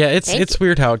 And it's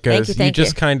weird how it goes. Thank you.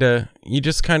 You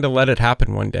just kind of let it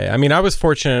happen one day. I mean, I was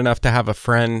fortunate enough to have a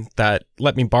friend that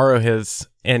let me borrow his,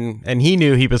 and he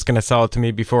knew he was going to sell it to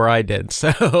me before I did.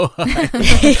 So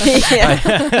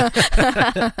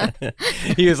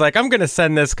he was like, I'm going to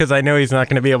send this because I know he's not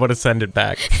going to be able to send it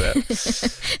back. So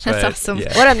that's awesome.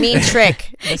 Yeah. What a mean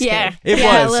trick. Yeah. It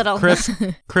was. A little. Chris,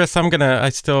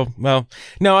 no,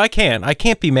 I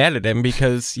can't be mad at him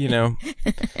because,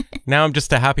 now I'm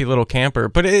just a happy little camper.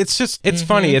 But it's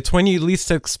funny. It's when you least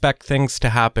expect things to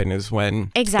happen is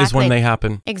when they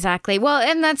happen. Exactly. Well,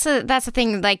 and that's a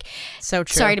thing, like, so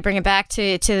true. Sorry to bring it back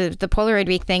to the Polaroid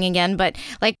Week thing again, but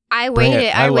like I love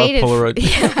waited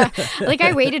Polaroid. Like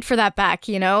I waited for that back,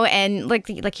 and like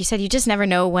you said, you just never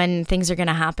know when things are going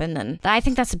to happen. And I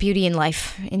think that's the beauty in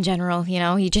life in general.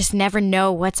 You just never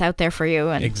know what's out there for you.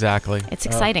 And exactly. It's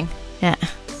exciting. Yeah.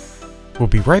 We'll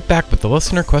be right back with the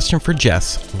listener question for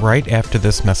Jess right after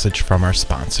this message from our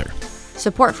sponsor.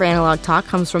 Support for Analog Talk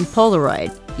comes from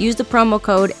Polaroid. Use the promo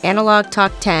code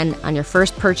AnalogTalk10 on your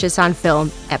first purchase on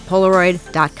film at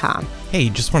Polaroid.com. Hey,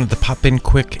 just wanted to pop in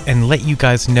quick and let you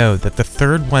guys know that the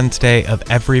third Wednesday of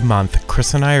every month,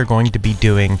 Chris and I are going to be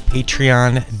doing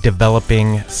Patreon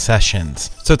developing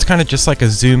sessions. So it's kind of just like a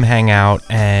Zoom hangout,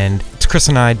 and it's Chris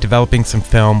and I developing some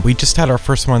film. We just had our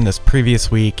first one this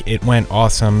previous week. It went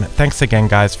awesome. Thanks again,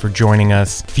 guys, for joining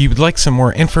us. If you would like some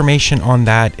more information on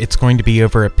that, it's going to be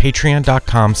over at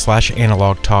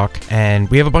patreon.com/analogtalk. And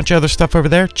we have a bunch of other stuff over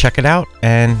there. Check it out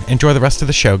and enjoy the rest of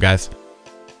the show, guys.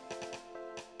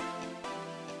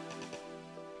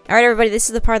 All right, everybody, this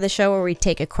is the part of the show where we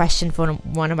take a question from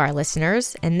one of our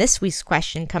listeners. And this week's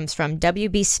question comes from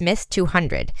WB Smith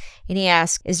 200. And he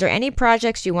asks, is there any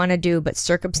projects you want to do but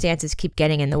circumstances keep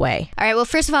getting in the way? All right, well,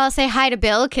 first of all, I'll say hi to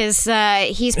Bill because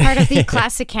he's part of the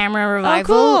Classic Camera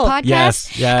Revival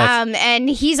podcast. Yes. And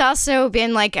he's also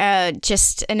been like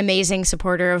just an amazing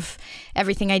supporter of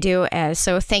everything I do.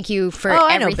 So thank you for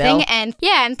everything. I know Bill.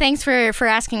 And thanks for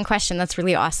asking a question. That's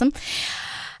really awesome.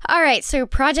 All right, so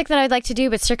project that I'd like to do,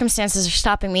 but circumstances are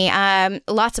stopping me.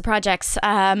 Lots of projects.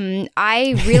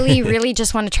 I really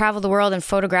just want to travel the world and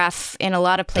photograph in a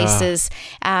lot of places.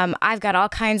 I've got all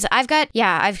kinds. Okay,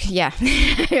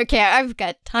 I've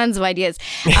got tons of ideas.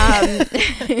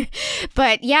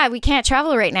 But yeah, we can't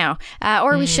travel right now,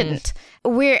 or we shouldn't.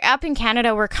 We're up in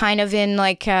Canada. We're kind of in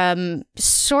like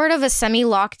sort of a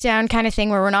semi-lockdown kind of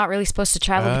thing where we're not really supposed to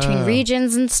travel between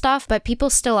regions and stuff, but people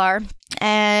still are.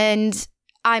 And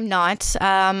I'm not,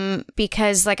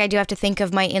 because like I do have to think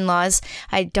of my in-laws.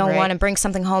 I don't want to bring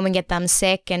something home and get them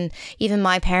sick, and even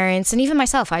my parents and even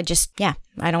myself. I don't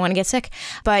want to get sick.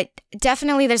 But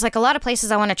definitely there's like a lot of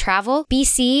places I want to travel.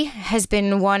 BC has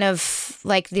been one of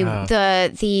like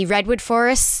the redwood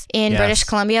forests in British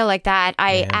Columbia, like that.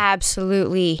 I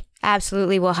absolutely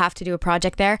will have to do a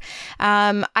project there.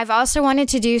 I've also wanted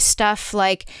to do stuff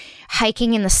like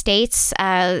hiking in the States,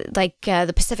 like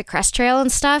the Pacific Crest Trail and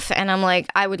stuff. And I'm like,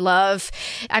 it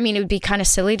would be kind of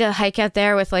silly to hike out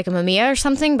there with like a Mamiya or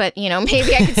something, but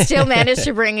maybe I could still manage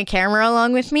to bring a camera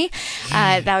along with me.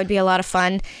 That would be a lot of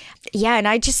fun. Yeah, and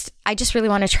I just really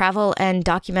want to travel and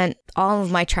document all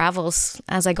of my travels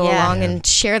as I go along and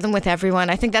share them with everyone.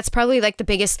 I think that's probably like the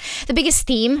biggest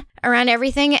theme around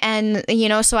everything. And,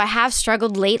 so I have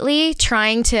struggled lately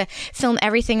trying to film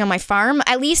everything on my farm.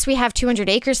 At least we have 200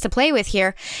 acres to play with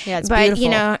here. Yeah, it's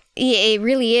beautiful. It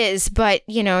really is. But,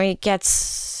 it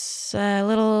gets a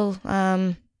little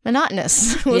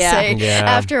monotonous, we'll say,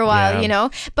 after a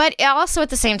while, But also at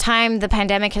the same time, the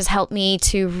pandemic has helped me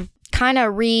to kind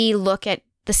of re-look at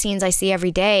the scenes I see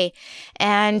every day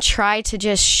and try to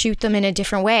just shoot them in a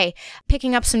different way.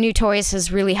 Picking up some new toys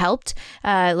has really helped,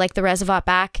 like the Reservoir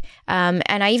back. And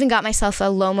I even got myself a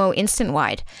Lomo Instant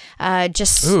Wide,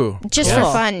 just for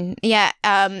fun. Yeah.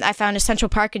 I found a Central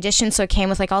Park edition, so it came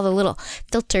with like all the little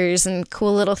filters and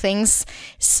cool little things.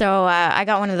 So I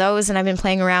got one of those and I've been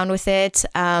playing around with it.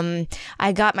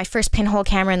 I got my first pinhole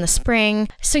camera in the spring.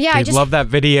 So yeah, I love that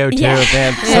video too,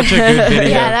 man. Such a good video.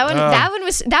 Yeah,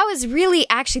 that was really,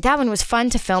 actually, that one was fun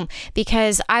to film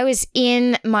because I was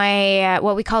in my,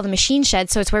 what we call the machine shed.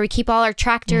 So it's where we keep all our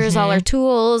tractors, all our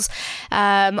tools,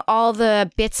 all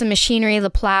the bits of machinery, the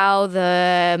plow,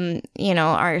 the,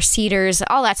 our seeders,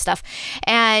 all that stuff.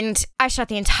 And I shot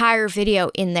the entire video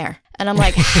in there. And I'm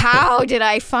like, how did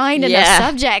I find enough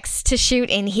subjects to shoot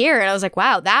in here? And I was like,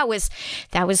 wow, that was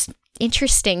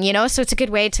interesting, so it's a good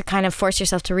way to kind of force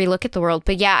yourself to relook at the world.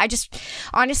 But yeah, I just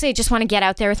want to get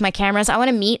out there with my cameras. I want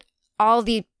to meet all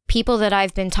the people that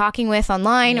I've been talking with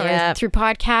online or through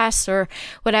podcasts or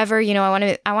whatever. I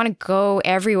want to go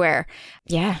everywhere.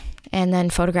 Yeah, and then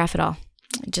photograph it all.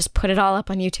 Just put it all up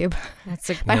on YouTube.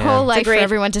 That's my whole life for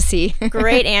everyone to see.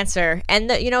 Great answer. And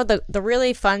the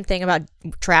really fun thing about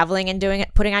traveling and doing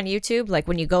it, putting on YouTube, like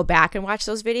when you go back and watch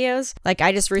those videos, like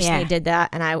I just recently did that,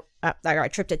 and I got a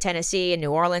trip to Tennessee and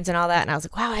New Orleans and all that, and I was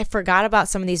like, wow, I forgot about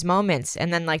some of these moments,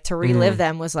 and then like to relive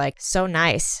them was like so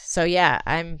nice. So yeah,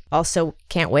 I'm also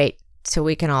can't wait so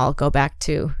we can all go back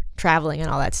to traveling and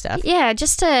all that stuff. Yeah,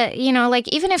 just to, like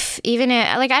even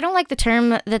I don't like the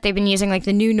term that they've been using, like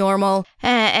the new normal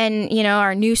and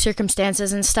our new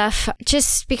circumstances and stuff,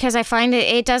 just because I find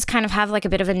it does kind of have like a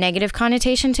bit of a negative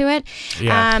connotation to it.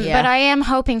 But I am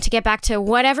hoping to get back to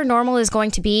whatever normal is going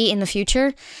to be in the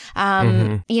future.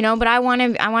 But I want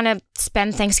to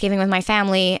spend Thanksgiving with my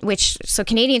family, so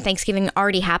Canadian Thanksgiving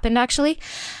already happened actually.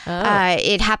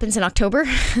 It happens in October.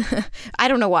 I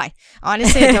don't know why.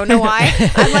 Honestly, I don't know why.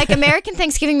 I'm like, American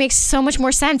Thanksgiving makes so much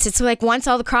more sense. It's like once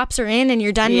all the crops are in and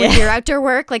you're done with your outdoor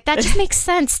work, like that just makes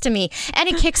sense to me. And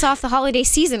it kicks off the holiday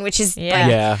season, which is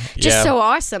so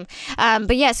awesome.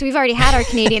 But yeah, so we've already had our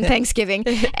Canadian Thanksgiving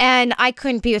and I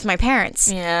couldn't be with my parents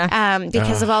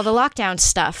because of all the lockdown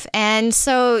stuff. And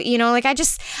so, I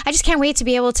just can't wait to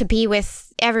be able to be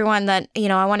with everyone that,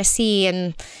 I want to see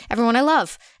and everyone I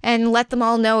love and let them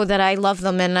all know that I love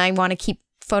them and I want to keep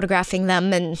photographing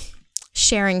them and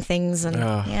sharing things and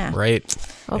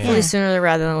hopefully sooner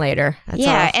rather than later. That's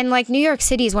all. And like New York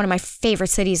City is one of my favorite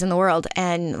cities in the world,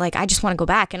 and like I just want to go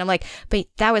back. And I'm like, but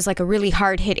that was like a really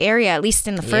hard hit area, at least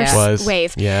in the first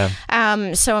wave.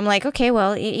 So I'm like, okay,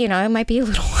 well, it might be a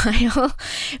little while,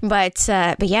 but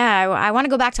yeah, I want to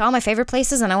go back to all my favorite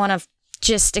places, and I want to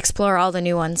just explore all the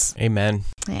new ones. Amen.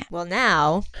 Yeah. Well,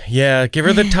 now. Yeah, give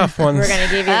her the tough ones. We're going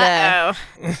to give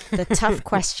you the tough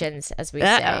questions, as we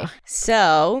say.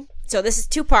 So this is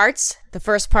 2 parts. The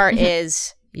first part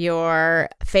is your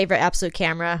favorite absolute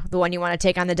camera, the one you want to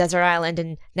take on the desert island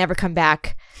and never come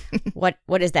back. What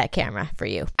is that camera for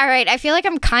you? All right, I feel like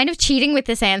I'm kind of cheating with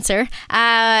this answer,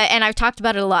 and I've talked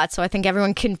about it a lot, so I think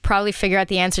everyone can probably figure out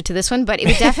the answer to this one, but it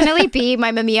would definitely be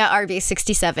my Mamiya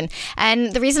RV67.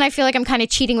 And the reason I feel like I'm kind of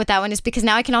cheating with that one is because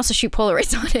now I can also shoot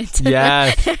Polaroids on it.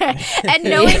 Yeah. And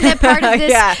knowing that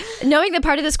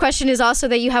part of this question is also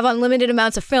that you have unlimited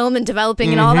amounts of film and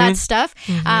developing and all that stuff.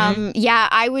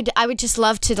 I would just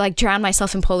love to like drown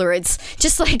myself in Polaroids,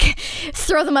 just like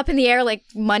throw them up in the air like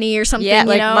money or something. Yeah,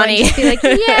 like money. And just be like,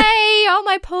 yay, all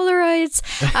my Polaroids.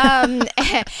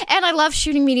 And I love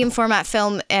shooting medium format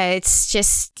film. It's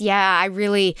just, I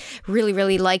really, really,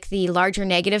 really like the larger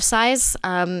negative size.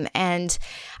 And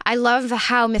I love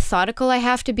how methodical I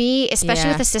have to be,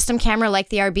 especially with a system camera like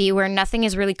the RB where nothing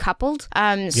is really coupled.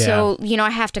 So, I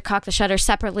have to cock the shutter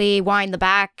separately, wind the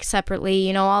back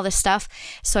separately, all this stuff.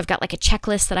 So I've got like a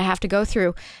checklist that I have to go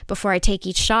through before I take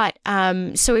each shot.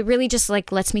 So it really just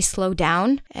like lets me slow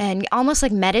down and almost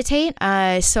like meditate.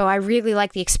 So I really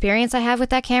like the experience I have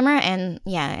with that camera. And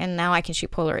now I can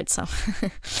shoot Polaroids. So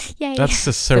yay. That's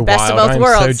just so the best wild. Of both I'm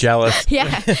worlds. so jealous.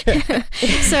 Yeah.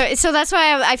 So that's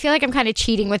why I feel like I'm kind of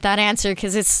cheating with that answer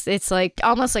because it's like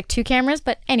almost like 2 cameras,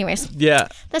 but anyways,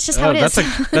 that's just how it is.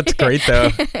 That's great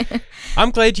though.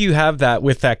 I'm glad you have that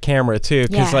with that camera too,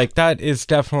 because like that is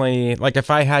definitely like if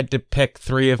I had to pick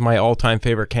 3 of my all-time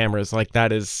favorite cameras, like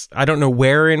that is, I don't know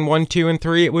where in 1, 2, and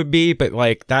 3 it would be, but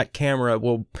like that camera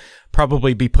will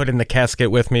probably be put in the casket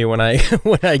with me when I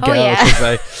go.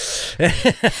 Yeah.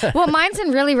 Well, mine's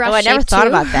in really rough shape. I never thought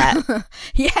about that.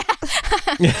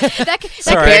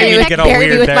 Sorry, I didn't get all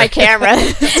weird with there. my camera.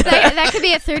 that could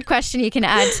be a third question you can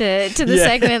add to the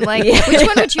segment. Like, which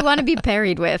one would you want to be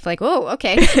buried with? Like, oh,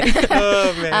 okay.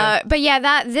 Oh man. But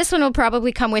this one will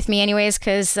probably come with me anyways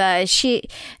because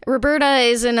Roberta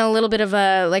is in a little bit of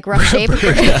a like rough shape.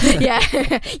 Yeah,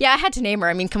 I had to name her.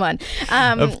 I mean, come on.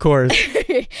 Of course.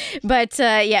 But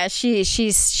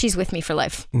she's with me for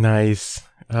life. Nice.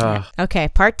 Okay,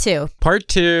 part 2. Part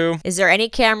 2. Is there any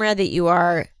camera that you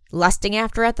are lusting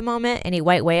after at the moment? Any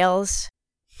white whales?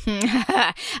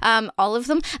 All of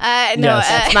them? No, Yes.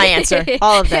 That's my answer.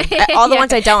 All of them. All the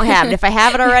ones I don't have. And if I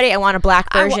have it already, I want a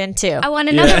black version too. I want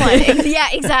another one. Yeah,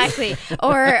 exactly.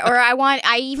 Or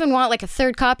I even want like a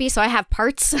third copy so I have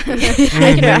parts. I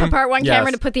can pick apart one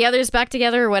camera to put the others back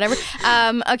together or whatever.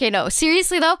 Okay, no.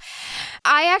 Seriously though,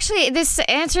 this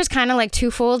answer is kind of like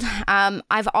twofold.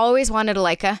 I've always wanted a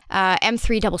Leica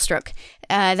M3 double stroke.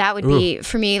 That would be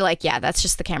for me like, that's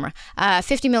just the camera.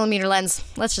 50 millimeter lens.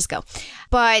 Let's just go.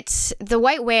 But the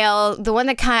white whale, the one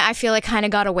that I feel like kind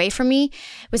of got away from me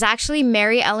was actually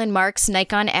Mary Ellen Mark's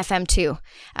Nikon FM2.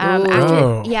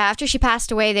 After she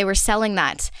passed away, they were selling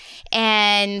that.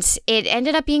 And it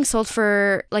ended up being sold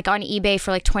for like on eBay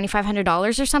for like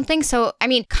 $2,500 or something. So, I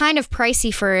mean, kind of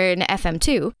pricey for an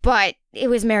FM2, but it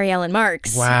was Mary Ellen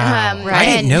Mark's. Wow. I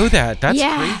didn't know that. That's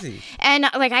crazy. And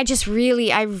like, I did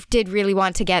really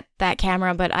want to get that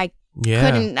camera, but I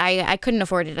couldn't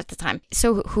afford it at the time.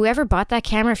 So whoever bought that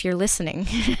camera, if you're listening,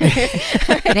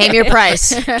 name your price.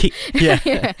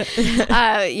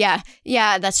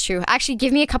 That's true. Actually,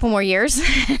 give me a couple more years,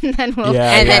 and then we'll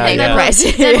name your price.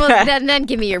 then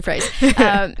give me your price.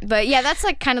 But that's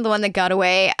like kind of the one that got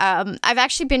away. I've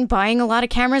actually been buying a lot of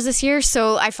cameras this year,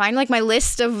 so I find like my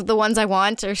list of the ones I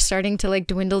want are starting to like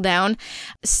dwindle down.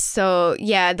 So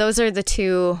those are the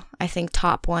 2 I think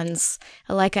top ones: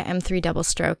 a Leica M3 double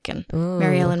stroke and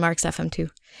Mary Ellen Mark's FM2.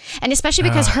 And especially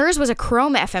because hers was a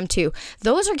chrome FM2.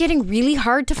 Those are getting really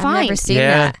hard to find. I've never seen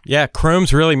that. Yeah,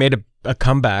 chrome's really made a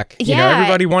comeback. You know,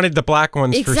 everybody wanted the black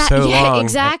ones for so long. Yeah,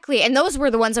 exactly. And those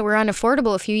were the ones that were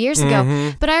unaffordable a few years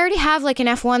ago. But I already have like an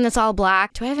F1 that's all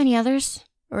black. Do I have any others?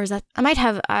 Or is that... I might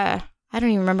have... I don't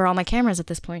even remember all my cameras at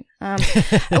this point.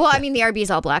 Well, I mean, the RB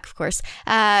is all black, of course.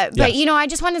 But, I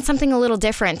just wanted something a little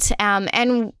different.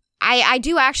 And I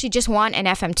do actually just want an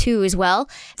FM2 as well.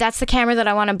 That's the camera that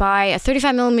I want to buy, a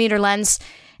 35 millimeter lens.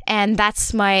 And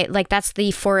that's that's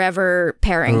the forever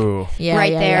pairing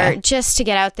there. Just to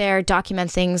get out there,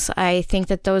 document things. I think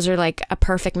that those are like a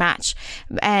perfect match.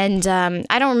 And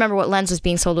I don't remember what lens was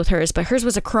being sold with hers, but hers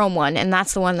was a chrome one. And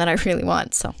that's the one that I really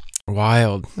want. So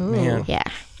wild. Man. Yeah.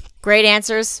 Great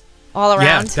answers. all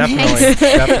around. Yeah,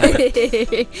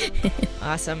 definitely.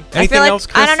 Awesome. Anything else,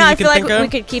 Chris, I don't know. I feel like we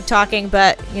could keep talking,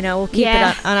 but we'll keep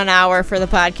it on an hour for the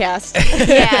podcast.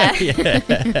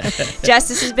 Jess,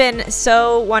 this has been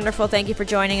so wonderful. Thank you for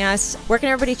joining us. Where can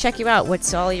everybody check you out?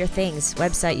 What's all your things?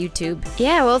 Website, YouTube?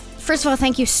 Yeah, well, first of all,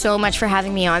 thank you so much for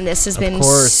having me on. This has been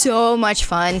so much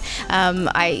fun.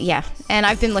 And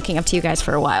I've been looking up to you guys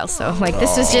for a while, so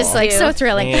this was just so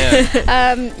thrilling.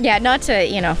 Yeah. Not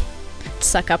to,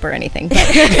 suck up or anything. But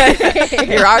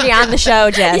you're already on the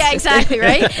show, Jess. Yeah, exactly,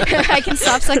 right? I can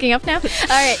stop sucking up now. All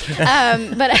right.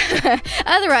 But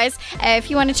otherwise,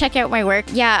 if you want to check out my work,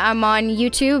 I'm on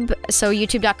YouTube, so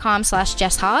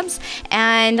youtube.com/Jess Hobbs,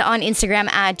 and on Instagram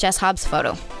at Jess Hobbs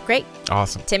Photo. Great.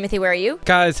 Awesome. Timothy, where are you?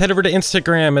 Guys, head over to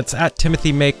Instagram. It's at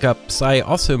Timothy Makeups. I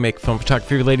also make film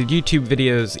photography related YouTube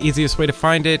videos. Easiest way to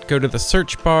find it, go to the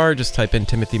search bar, just type in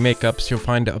Timothy Makeups. You'll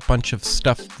find a bunch of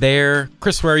stuff there.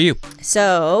 Chris, where are you?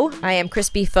 So, I am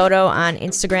Crispy Photo on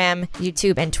Instagram,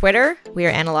 YouTube, and Twitter. We are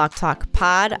Analog Talk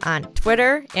Pod on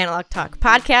Twitter, Analog Talk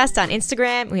Podcast on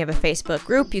Instagram. We have a Facebook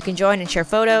group you can join and share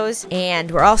photos. And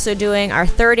we're also doing our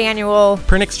 3rd annual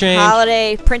print exchange,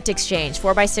 holiday print exchange,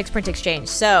 4x6 print exchange.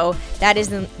 So, that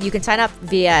is you can sign up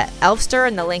via Elfster,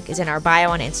 and the link is in our bio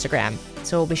on Instagram.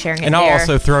 So we'll be sharing it there. And I'll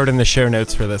also throw it in the show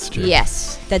notes for this, too.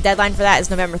 Yes. The deadline for that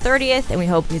is November 30th, and we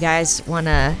hope you guys want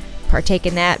to partake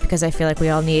in that, because I feel like we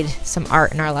all need some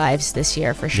art in our lives this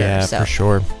year for sure. Yeah, for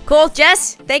sure. Cool.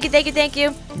 Jess, thank you.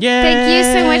 Yeah. Thank you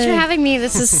so much for having me.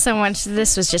 This is so much.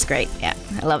 This was just great. Yeah,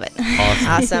 I love it.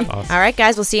 Awesome. All right,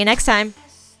 guys, we'll see you next time.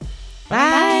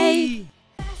 Bye.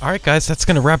 All right, guys, that's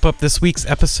going to wrap up this week's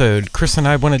episode. Chris and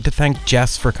I wanted to thank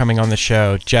Jess for coming on the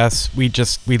show. Jess, we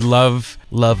love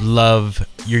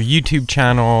your YouTube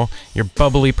channel, your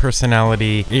bubbly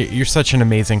personality. You're such an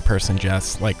amazing person,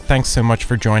 Jess. Thanks so much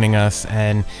for joining us,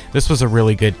 and this was a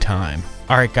really good time.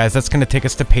 All right, guys, that's going to take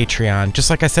us to Patreon. Just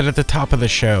like I said at the top of the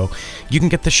show, you can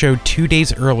get the show 2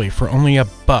 days early for only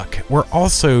 $1. We're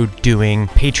also doing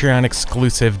Patreon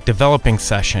exclusive developing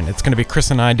session. It's going to be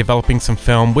Chris and I developing some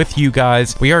film with you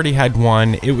guys. We already had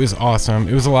one. It was awesome.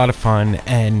 It was a lot of fun.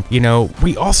 And,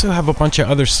 we also have a bunch of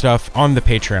other stuff on the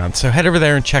Patreon. So head over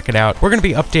there and check it out. We're going to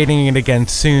be updating it again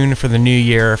soon for the new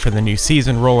year, for the new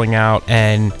season rolling out.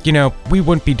 And, we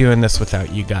wouldn't be doing this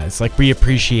without you guys. We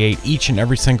appreciate each and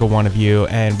every single one of you.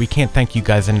 And we can't thank you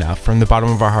guys enough. From the bottom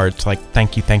of our hearts,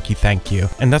 thank you.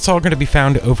 And that's all going to be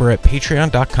found over at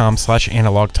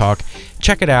patreon.com/analogtalk.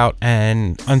 Check it out.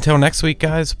 And until next week,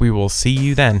 guys, we will see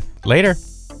you then. Later.